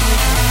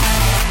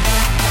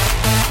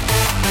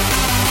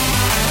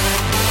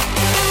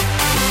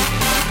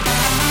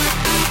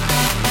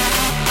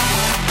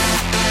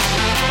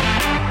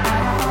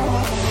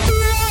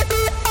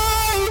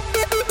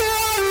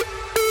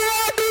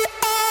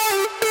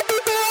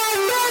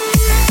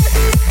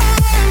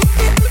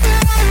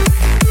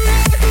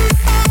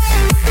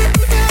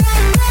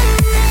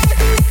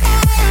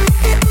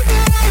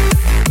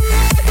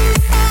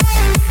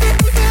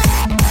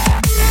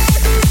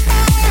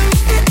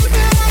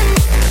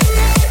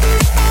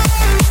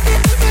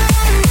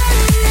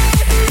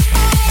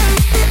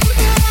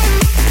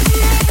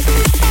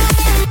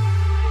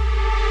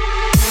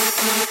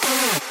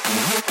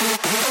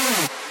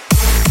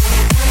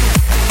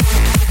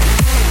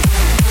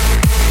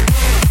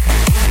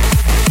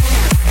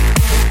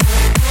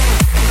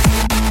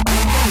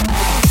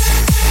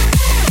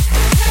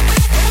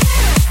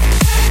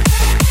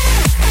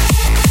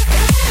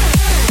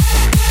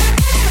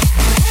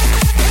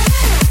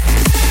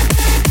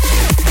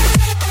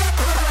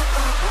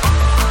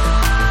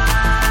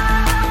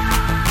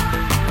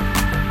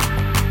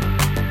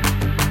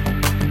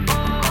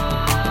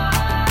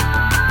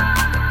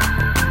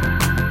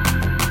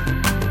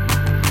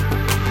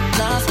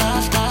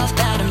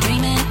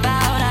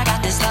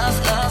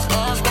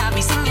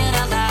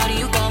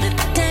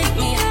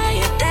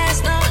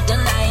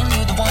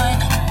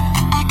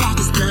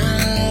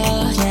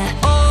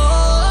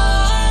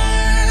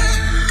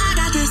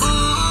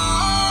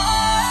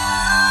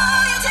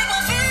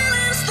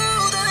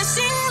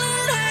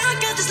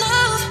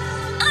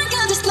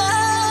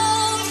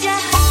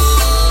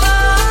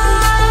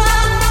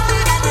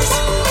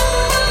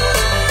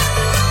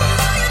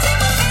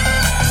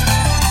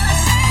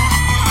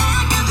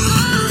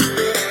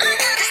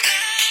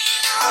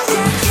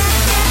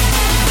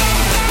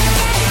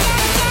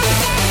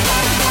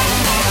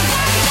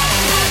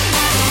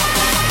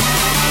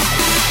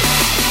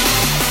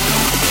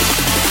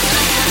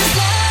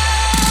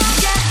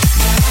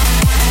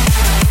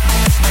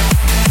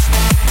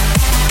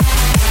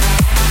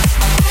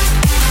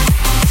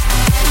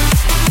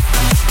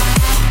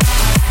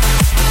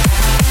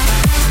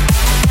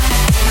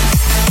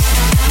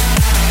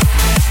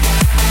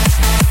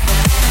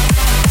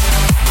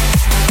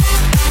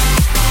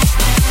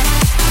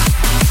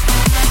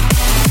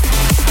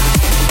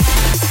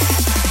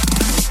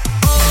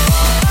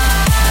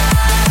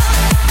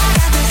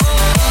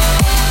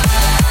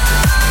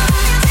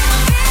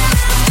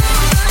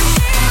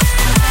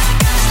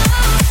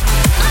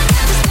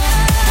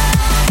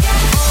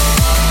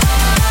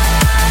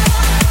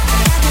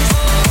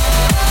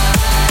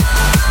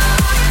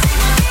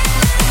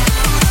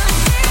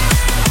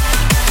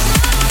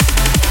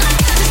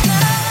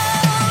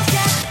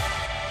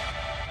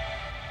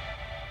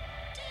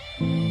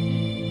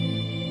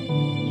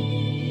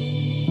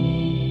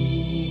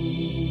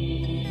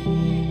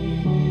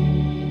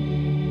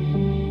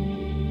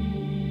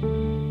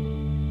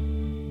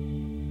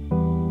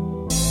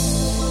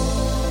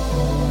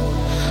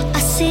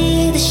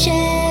 see the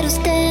shadows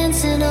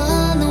dancing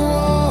on the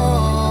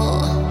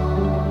wall.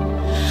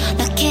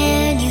 Now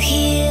can you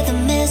hear the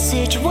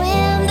message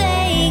when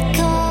they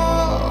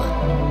call?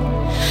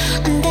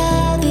 And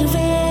I'll be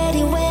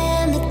ready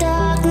when the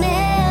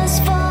darkness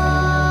falls.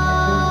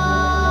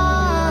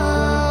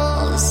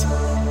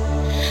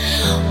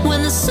 When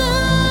the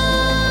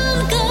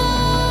sun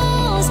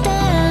goes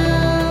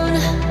down,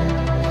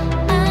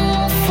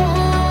 I'll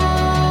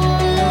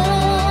follow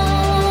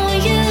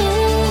you.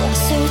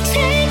 So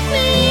take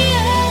me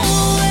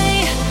away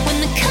when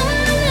the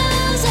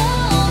colors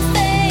all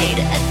fade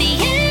at the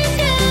end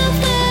of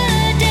the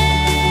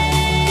day.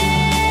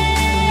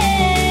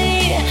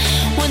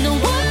 When the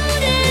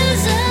world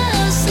is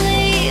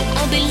asleep,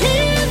 I'll be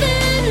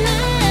living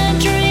my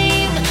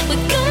dream.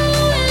 We're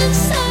going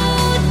so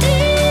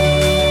deep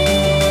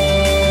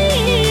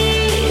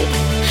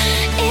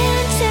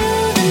into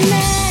the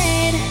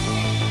night.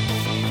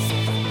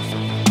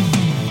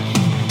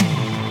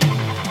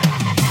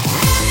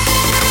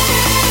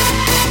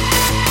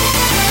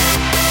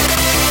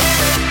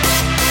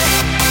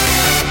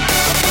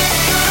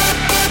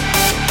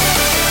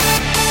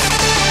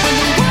 When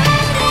the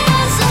world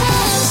is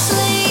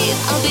asleep,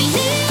 I'll be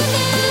living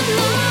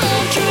my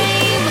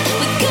dream.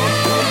 We're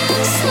going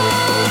so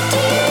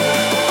deep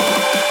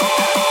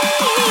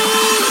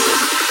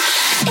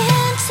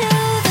into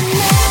the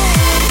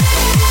night.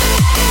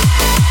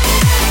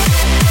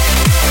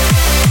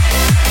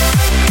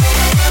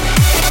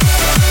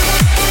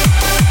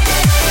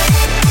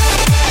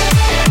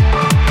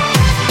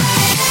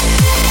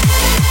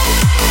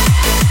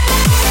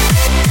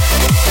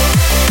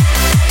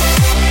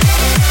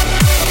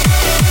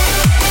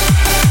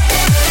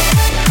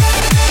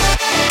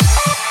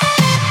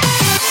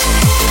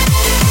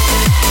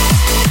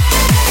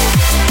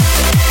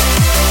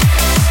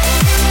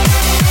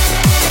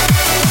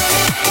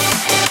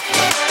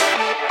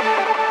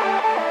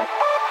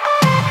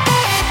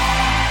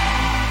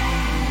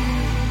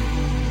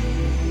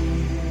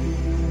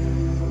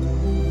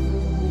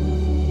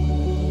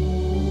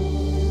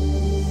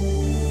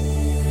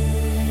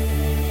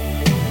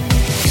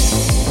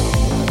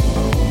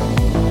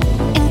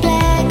 In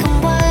black and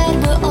white,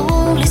 we're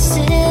only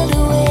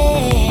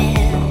silhouettes.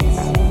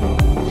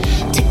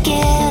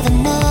 Together,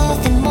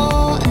 nothing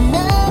more and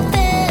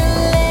nothing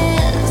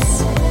less.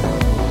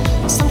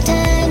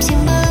 Sometimes you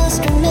must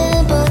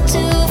remember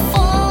to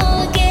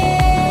forget.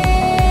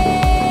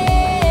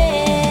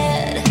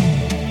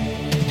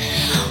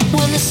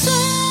 When the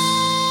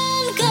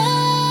sun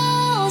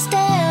goes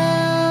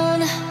down,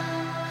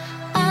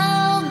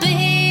 I'll be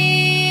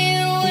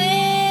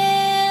with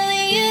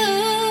you.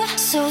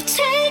 So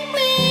take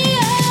me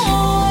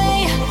away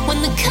when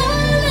the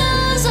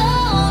colors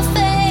all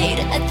fade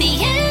at the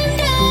end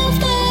of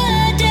the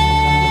day.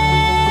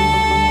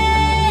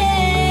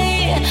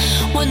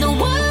 When the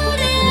world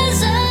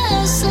is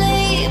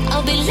asleep,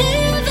 I'll be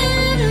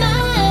living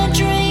my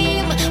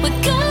dream.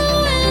 We're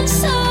going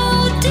so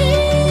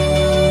deep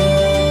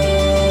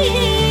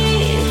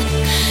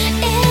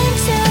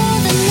into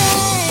the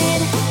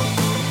night.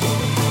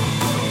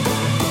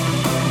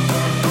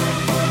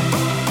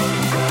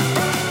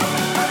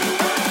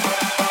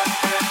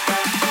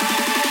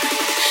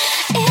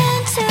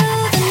 Into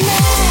the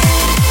night.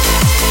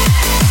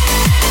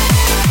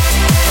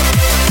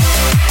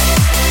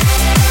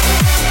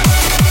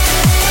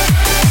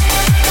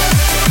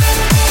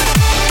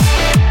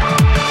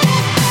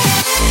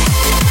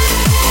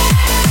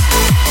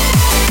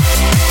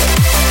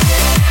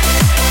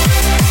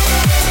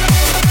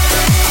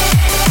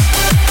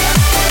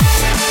 So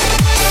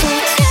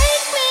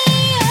take me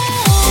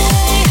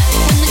away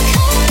when the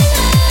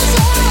colors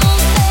all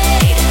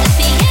fade at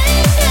the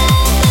end of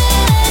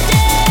the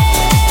day.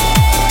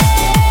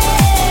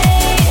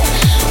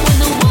 When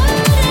the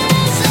world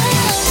is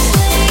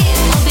asleep,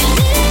 I'll be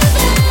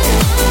living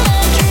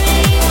my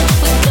dream. We're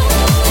going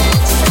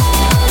so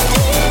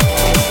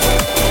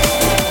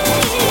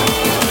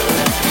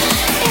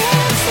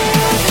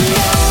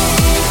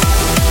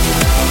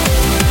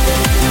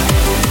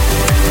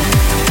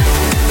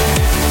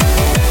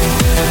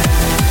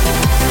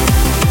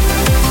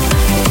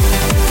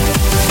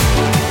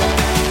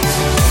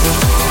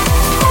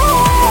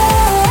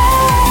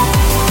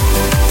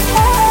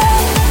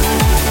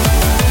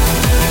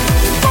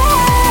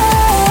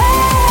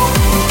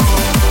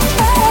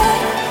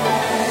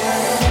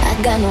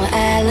I got no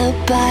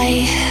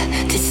alibi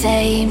to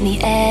save me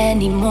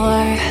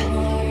anymore.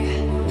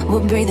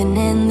 We're breathing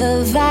in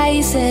the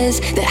vices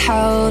that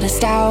held us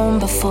down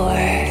before.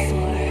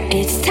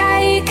 It's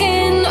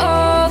taken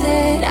all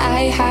that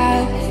I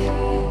have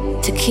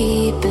to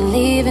keep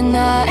believing.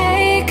 Our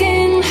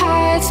aching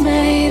hearts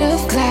made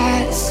of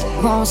glass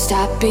won't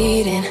stop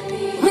beating.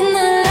 When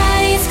the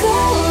lights go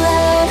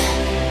out,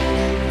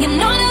 you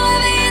know that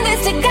we'll be in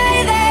this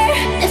together.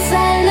 If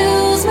I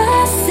lose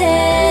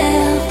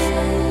myself,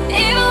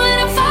 even when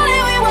I'm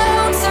falling, we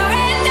won't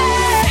surrender.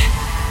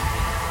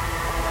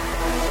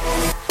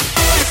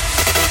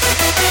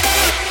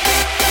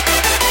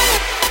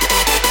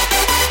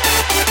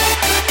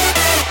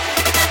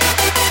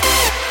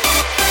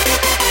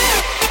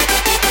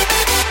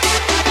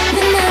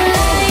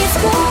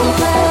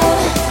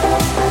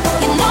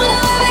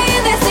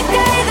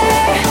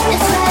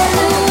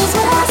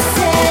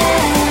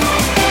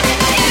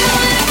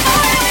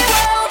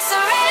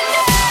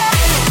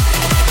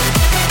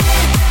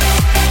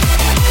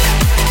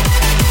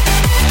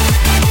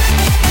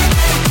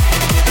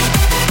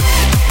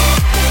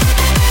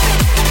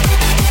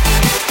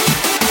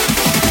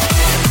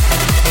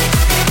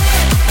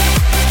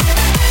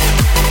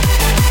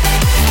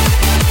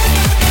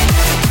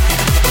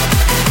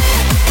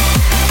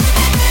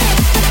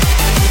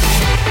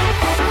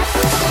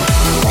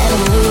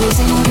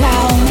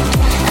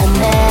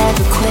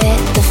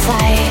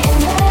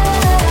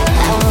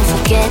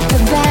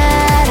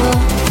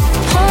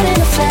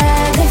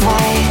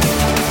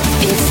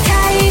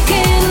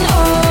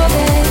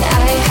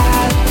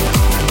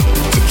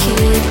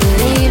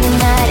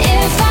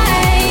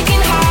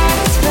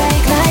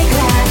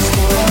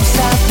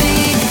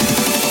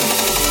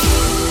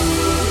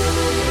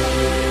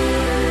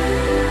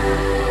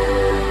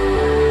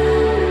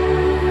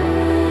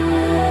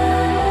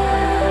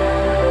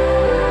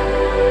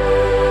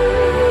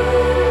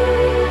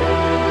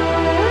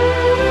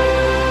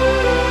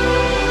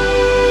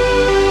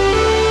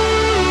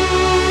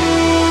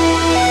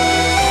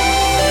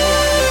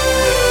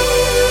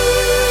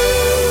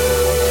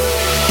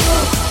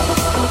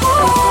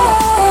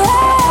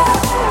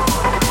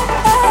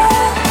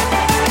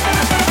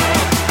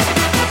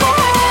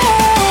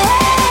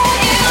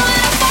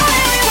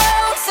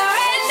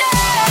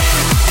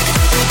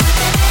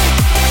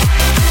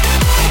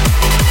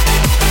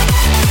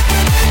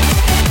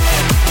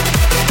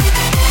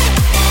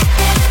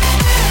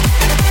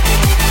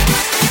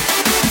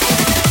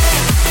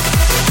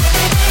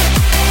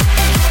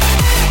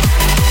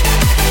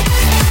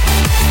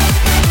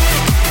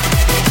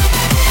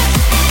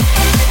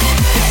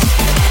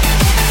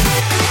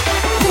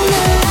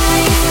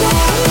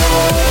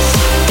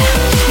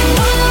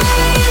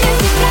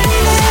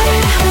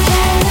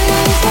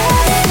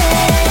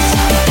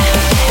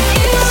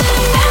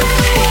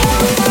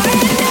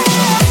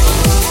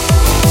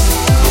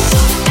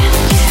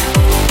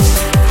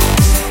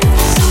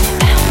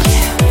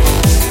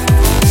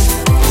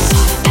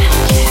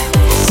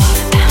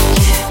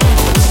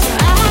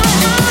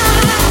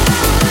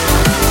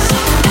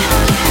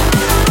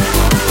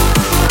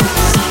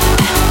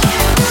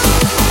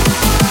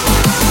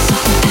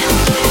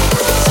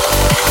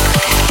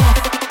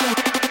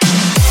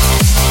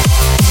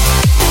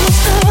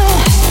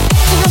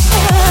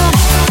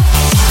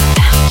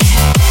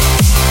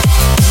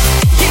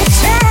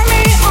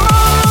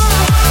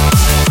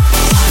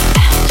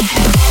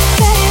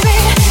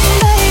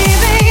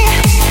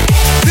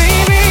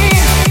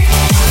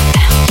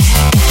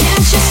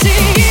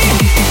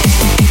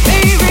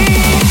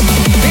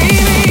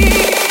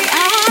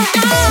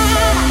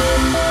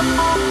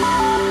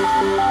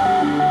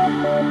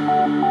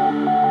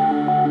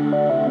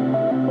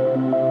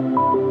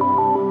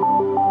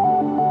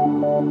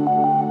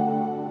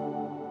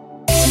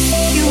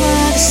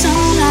 are the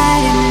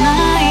sunlight in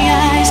my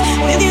eyes.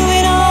 With you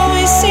it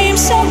always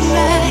seems so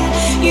right.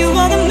 You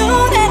are the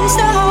moon and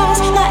stars,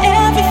 my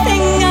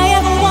everything I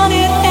ever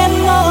wanted and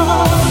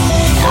more.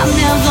 I'll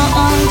never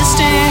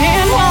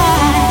understand why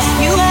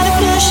you had to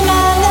push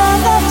my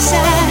love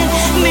aside.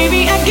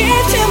 Maybe I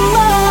gave too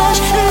much,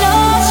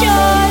 lost your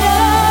love.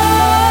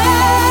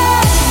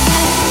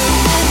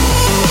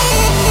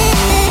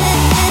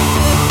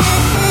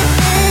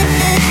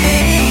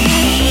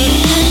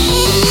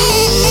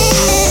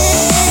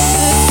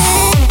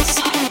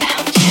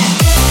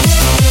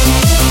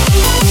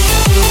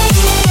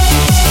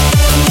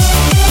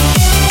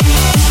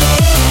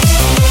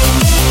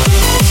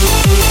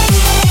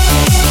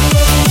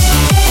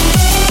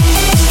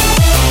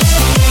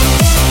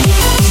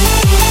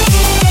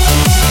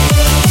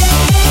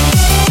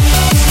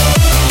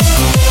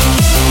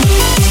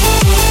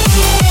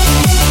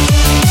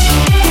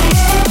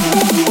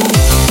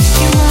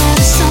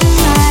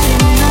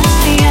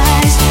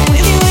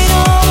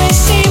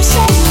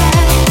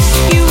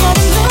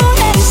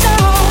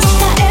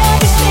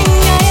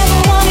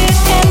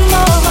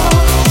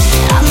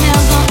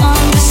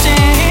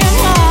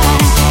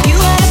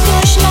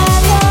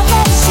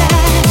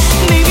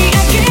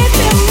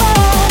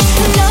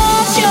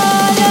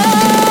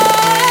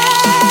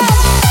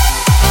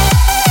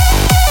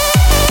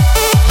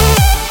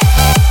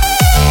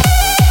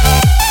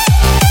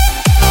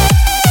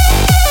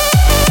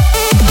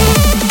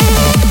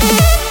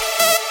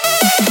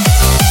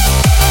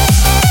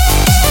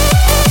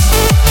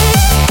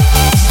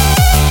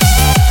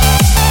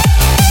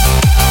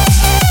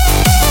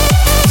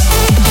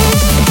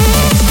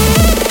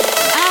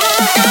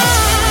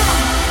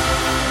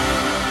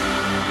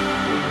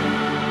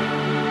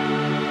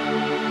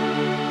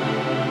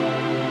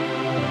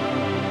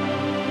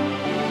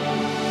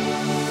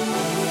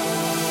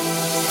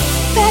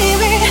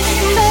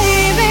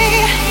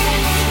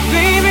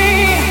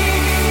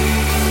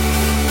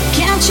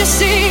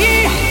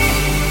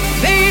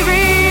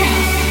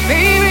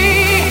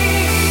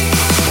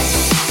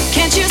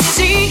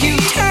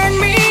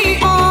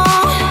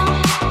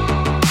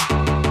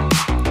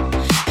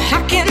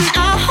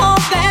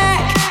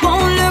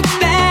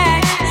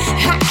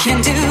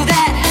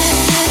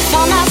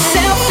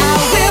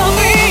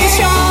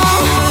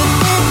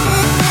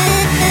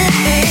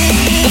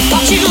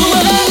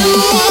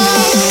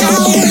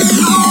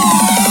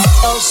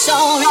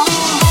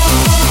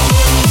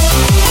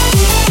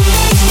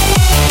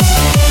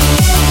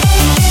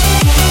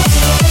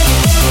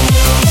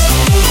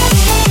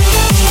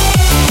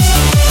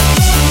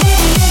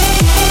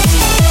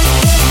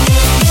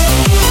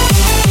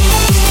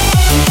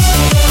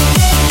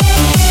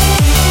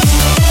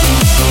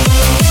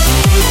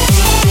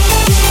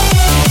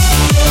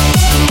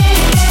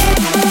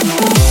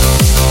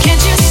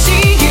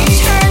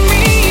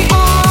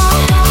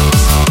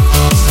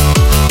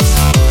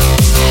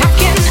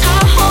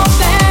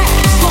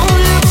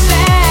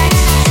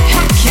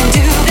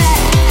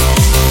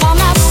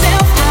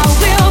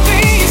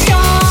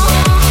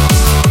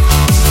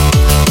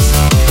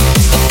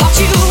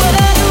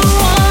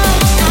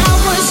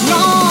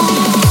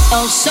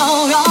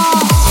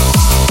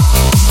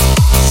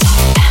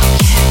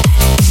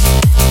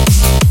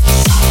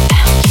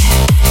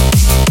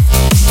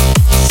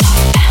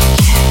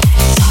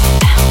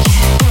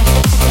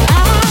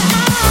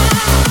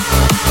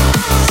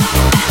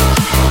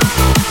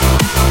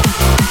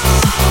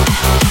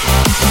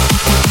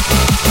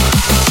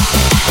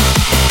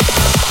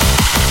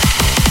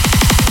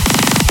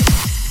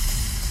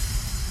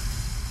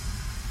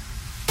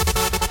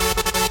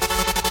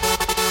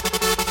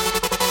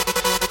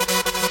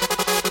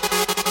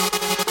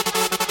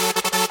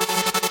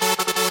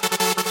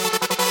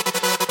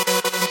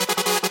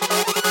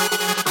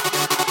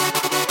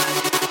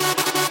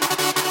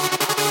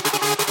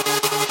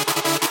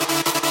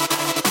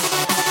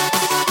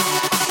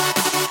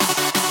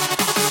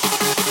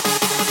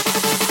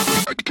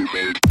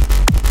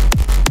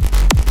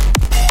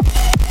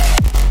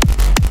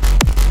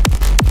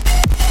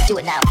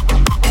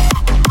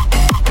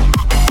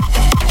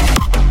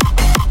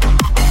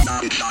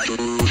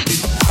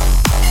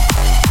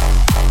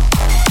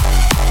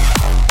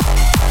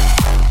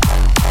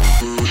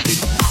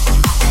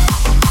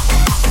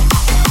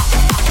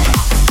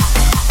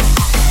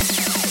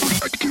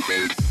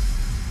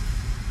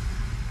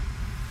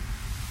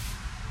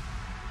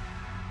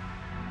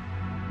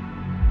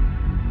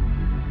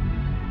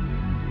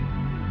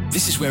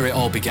 This is where it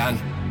all began.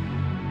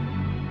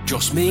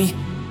 Just me,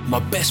 my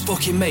best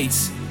fucking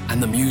mates,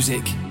 and the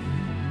music.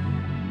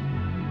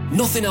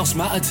 Nothing else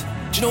mattered.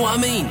 Do you know what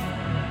I mean?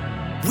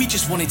 We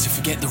just wanted to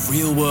forget the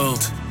real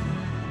world.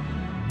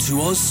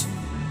 To us,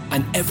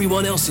 and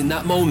everyone else in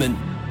that moment,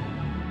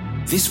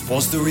 this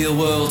was the real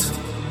world.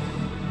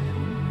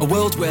 A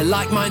world where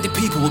like-minded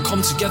people would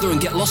come together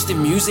and get lost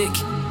in music.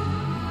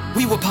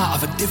 We were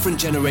part of a different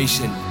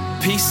generation.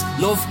 Peace,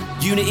 love,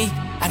 unity,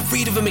 and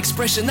freedom of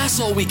expression, that's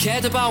all we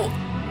cared about.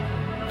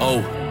 Oh,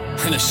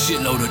 and a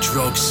shitload of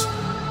drugs.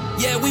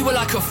 Yeah, we were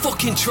like a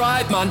fucking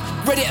tribe, man,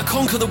 ready to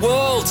conquer the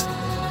world.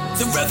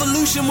 The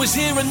revolution was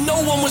here and no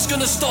one was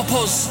gonna stop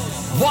us.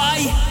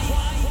 Why?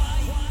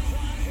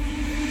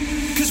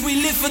 Because we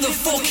live for the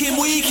fucking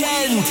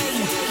weekend.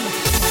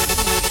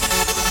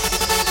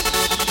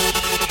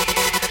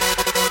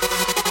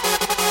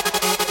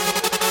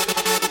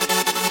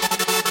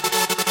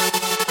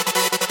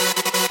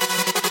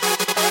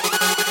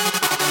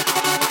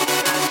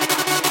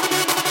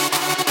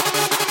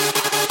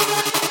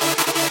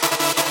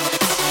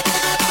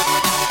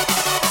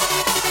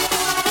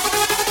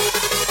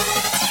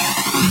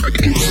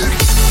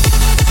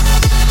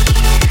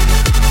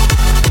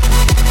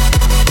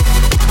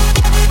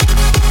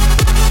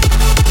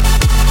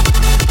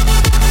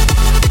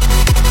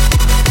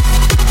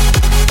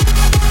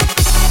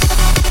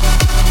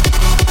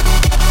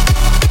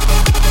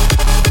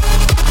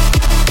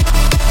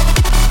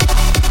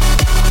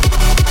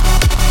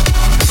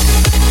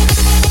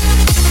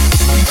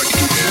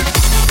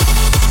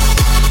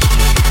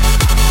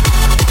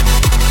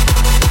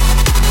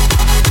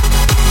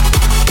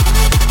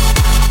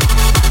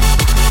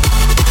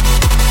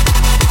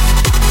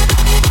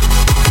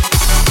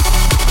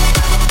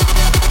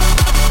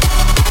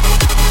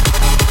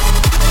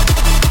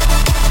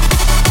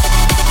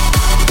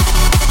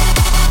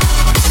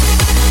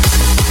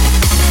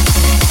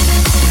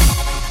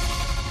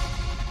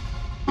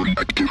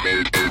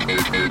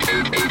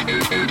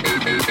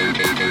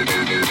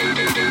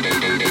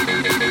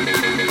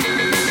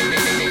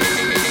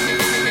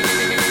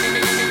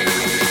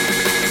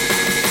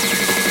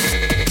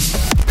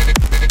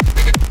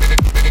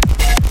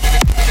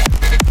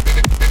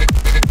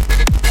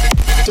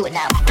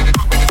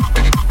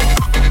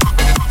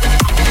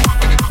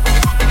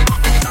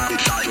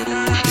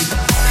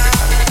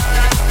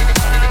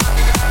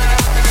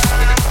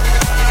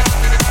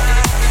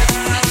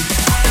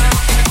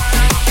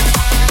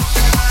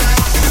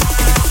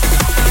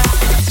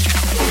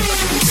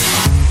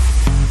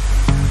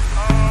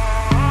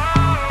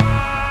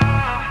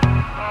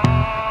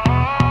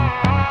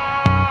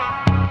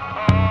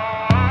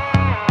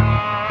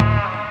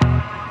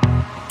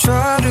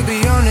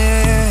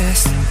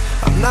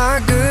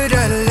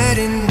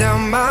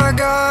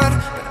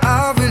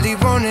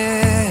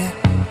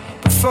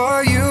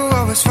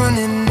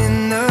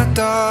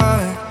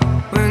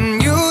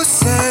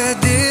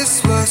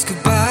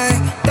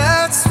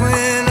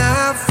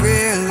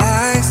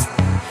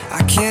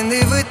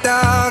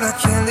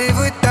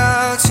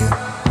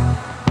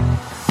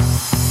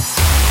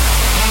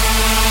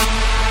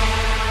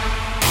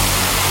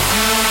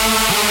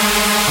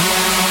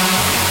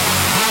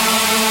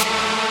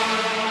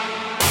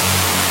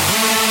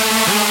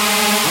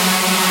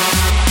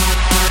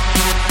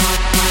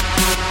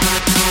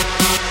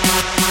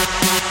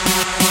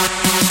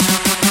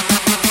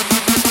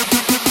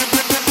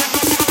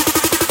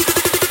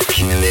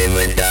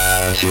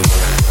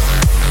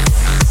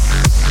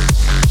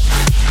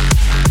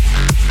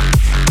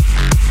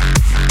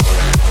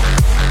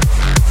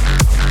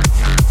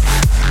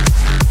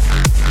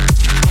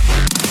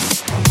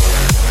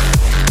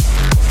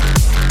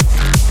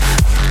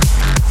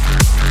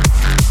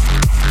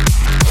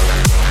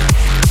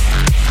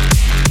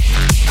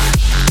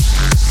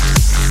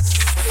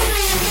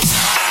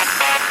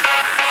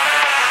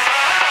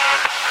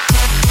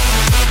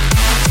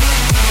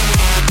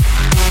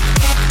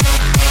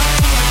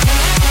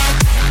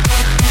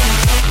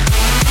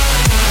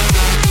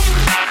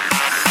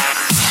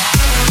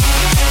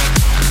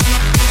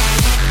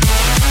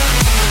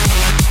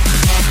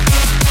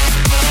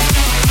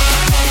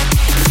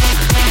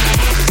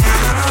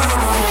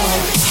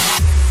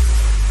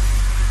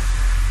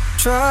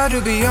 Try to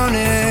be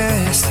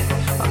honest,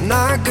 I'm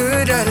not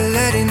good at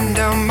letting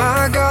down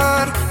my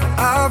guard.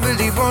 I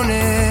really want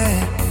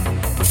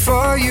it.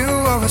 Before you,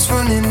 I was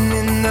running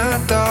in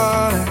the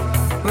dark.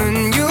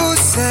 When you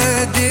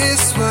said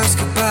this was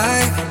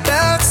goodbye,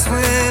 that's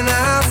when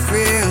I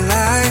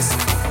realized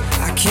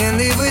I can't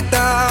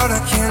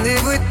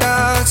live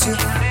without you.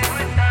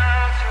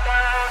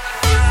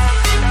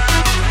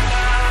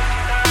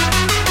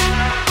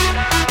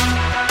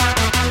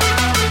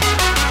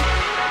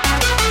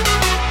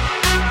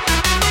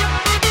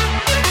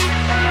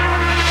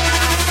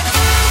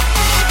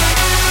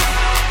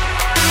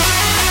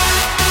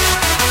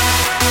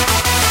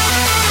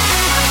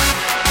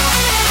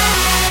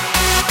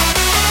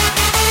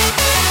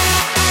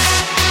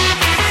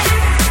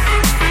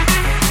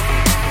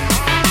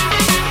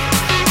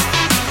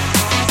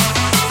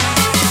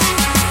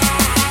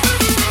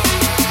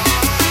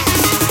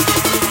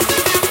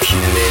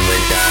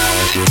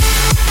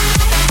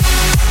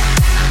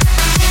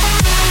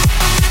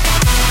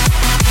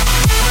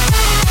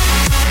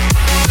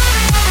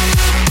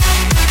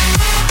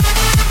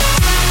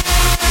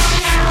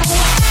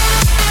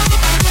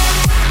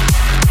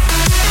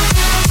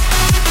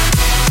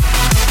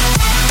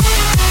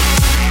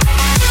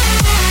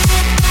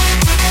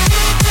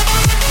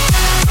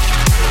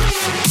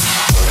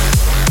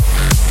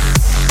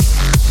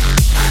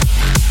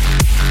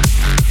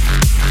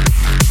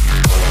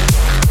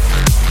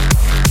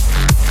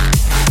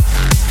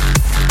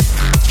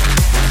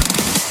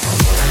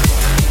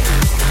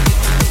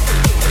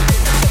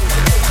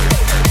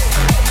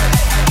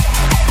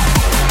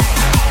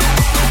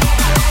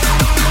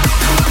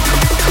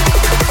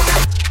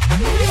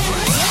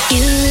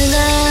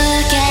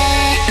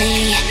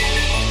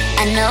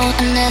 I know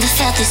I never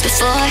felt this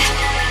before.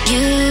 You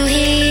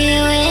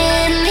here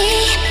with me,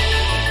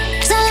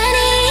 'cause all I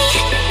need.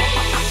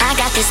 I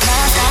got this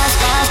love, love,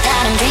 love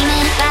that I'm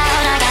dreaming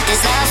about. I got this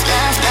love,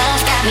 love,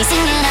 love, got me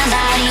singing out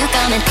loud. You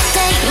come and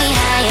take me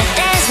higher.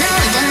 There's no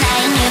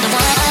denying you're the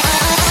one.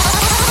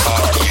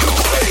 Are you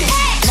ready?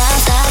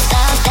 Love, love,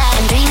 love that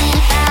I'm dreaming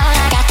about.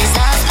 I got this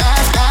love,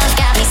 love, love,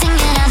 got me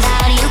singing out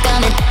loud. You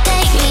come and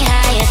take me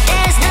higher.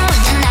 There's no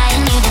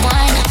denying you're the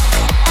one.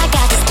 I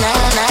got this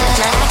love, love,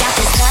 love. I got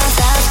this love,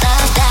 love,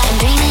 love that I'm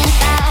dreaming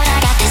about. I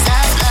got this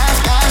love, love,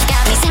 love,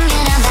 got me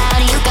singing out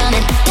loud. You come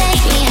and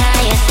take me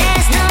higher.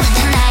 There's no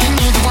denying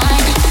you're the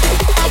one.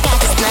 I got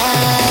this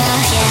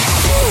love, yeah.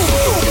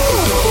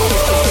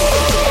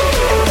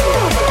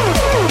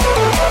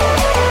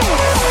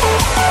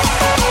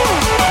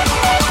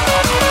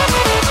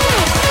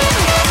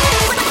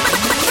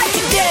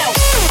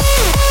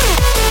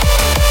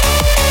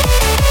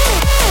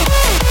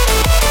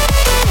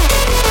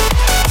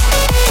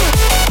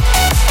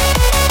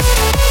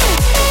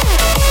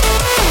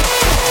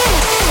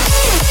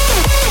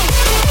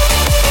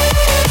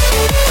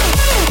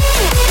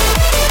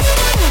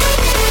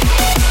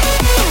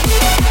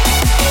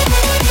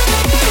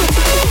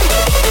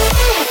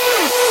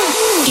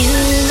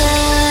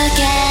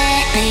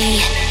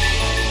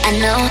 I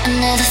know I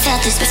never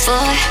felt this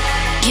before.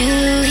 You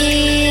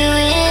here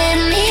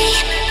with me,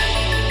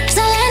 'cause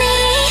all I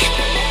need.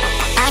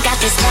 I got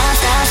this love,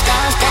 love,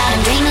 love that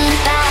I'm dreaming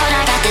about.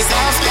 I got this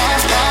love,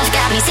 love, love,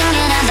 got me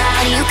singing out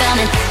loud. You come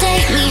and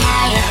take me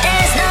higher.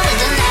 There's no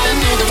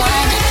denying you're the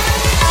one.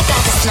 I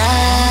got this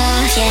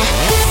love, yeah.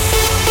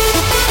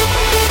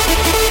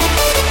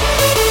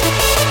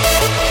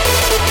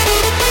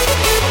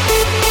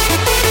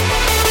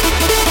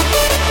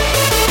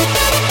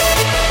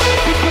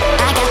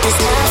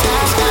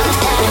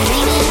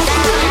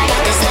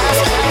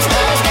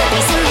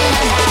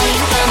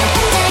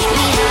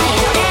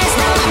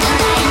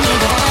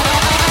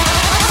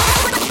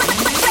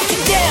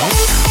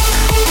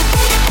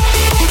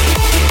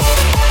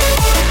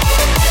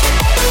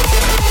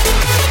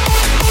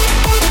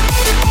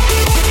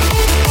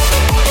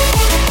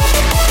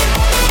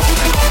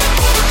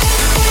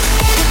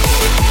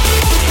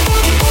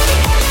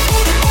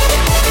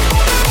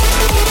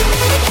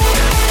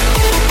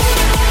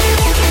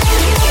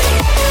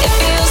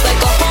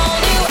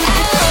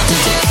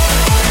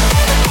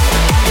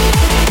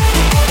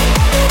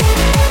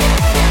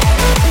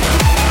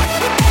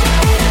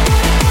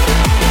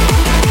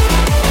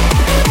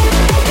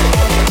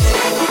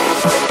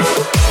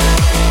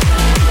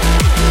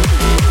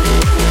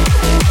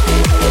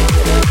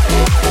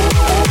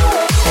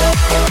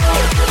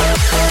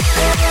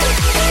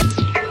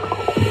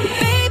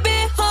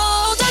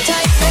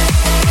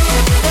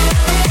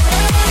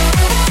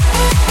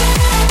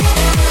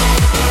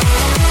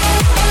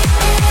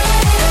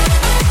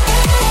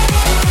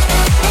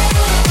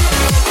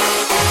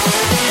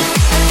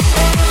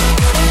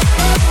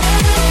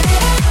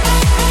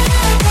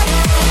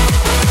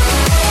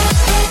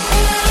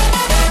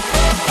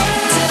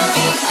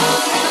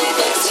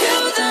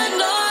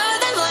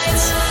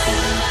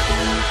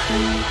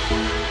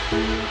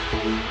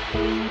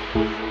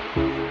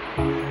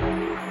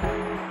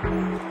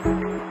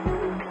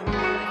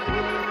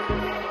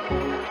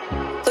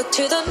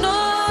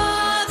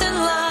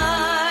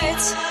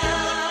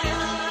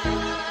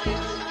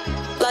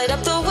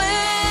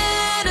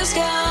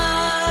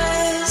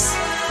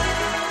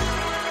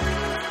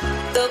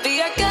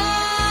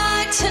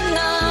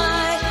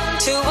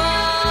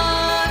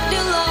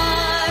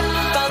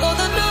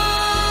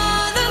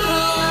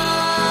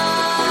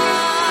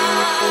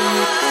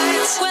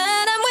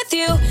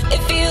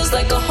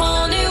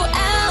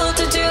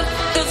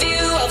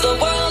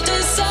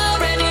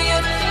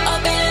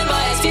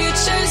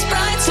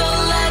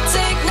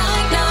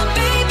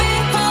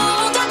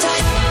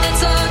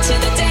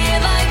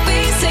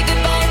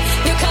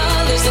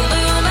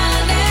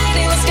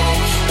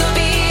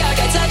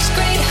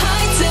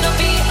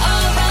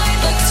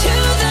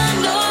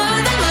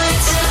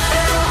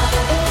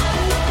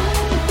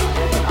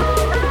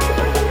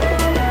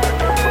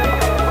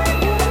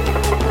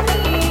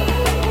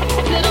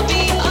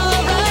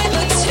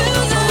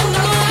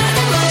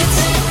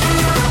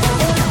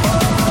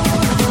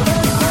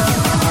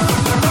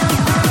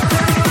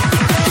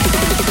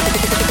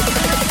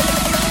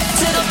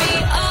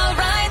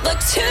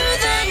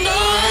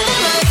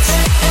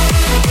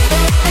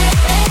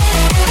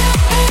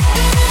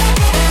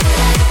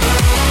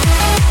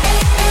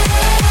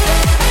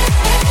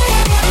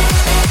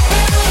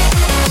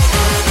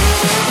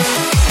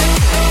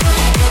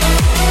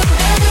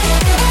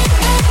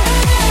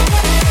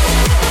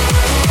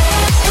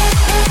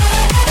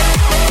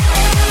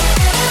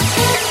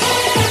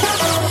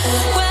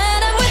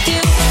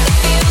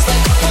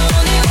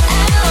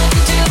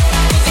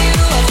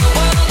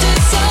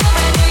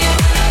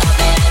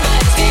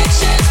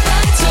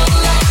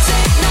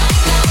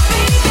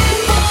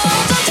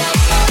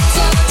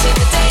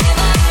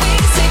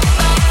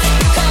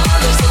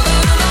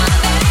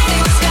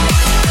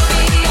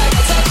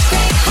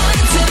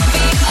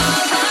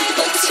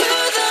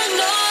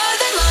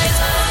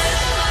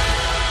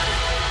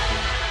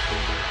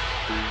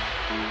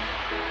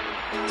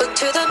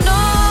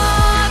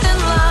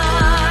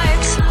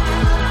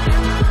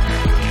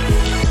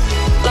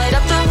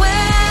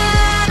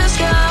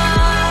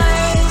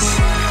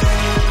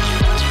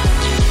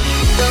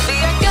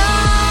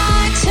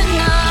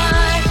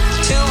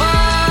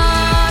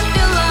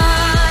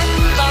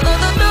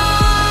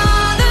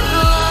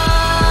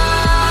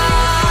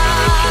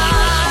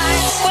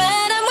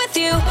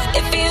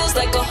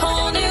 like a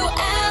whole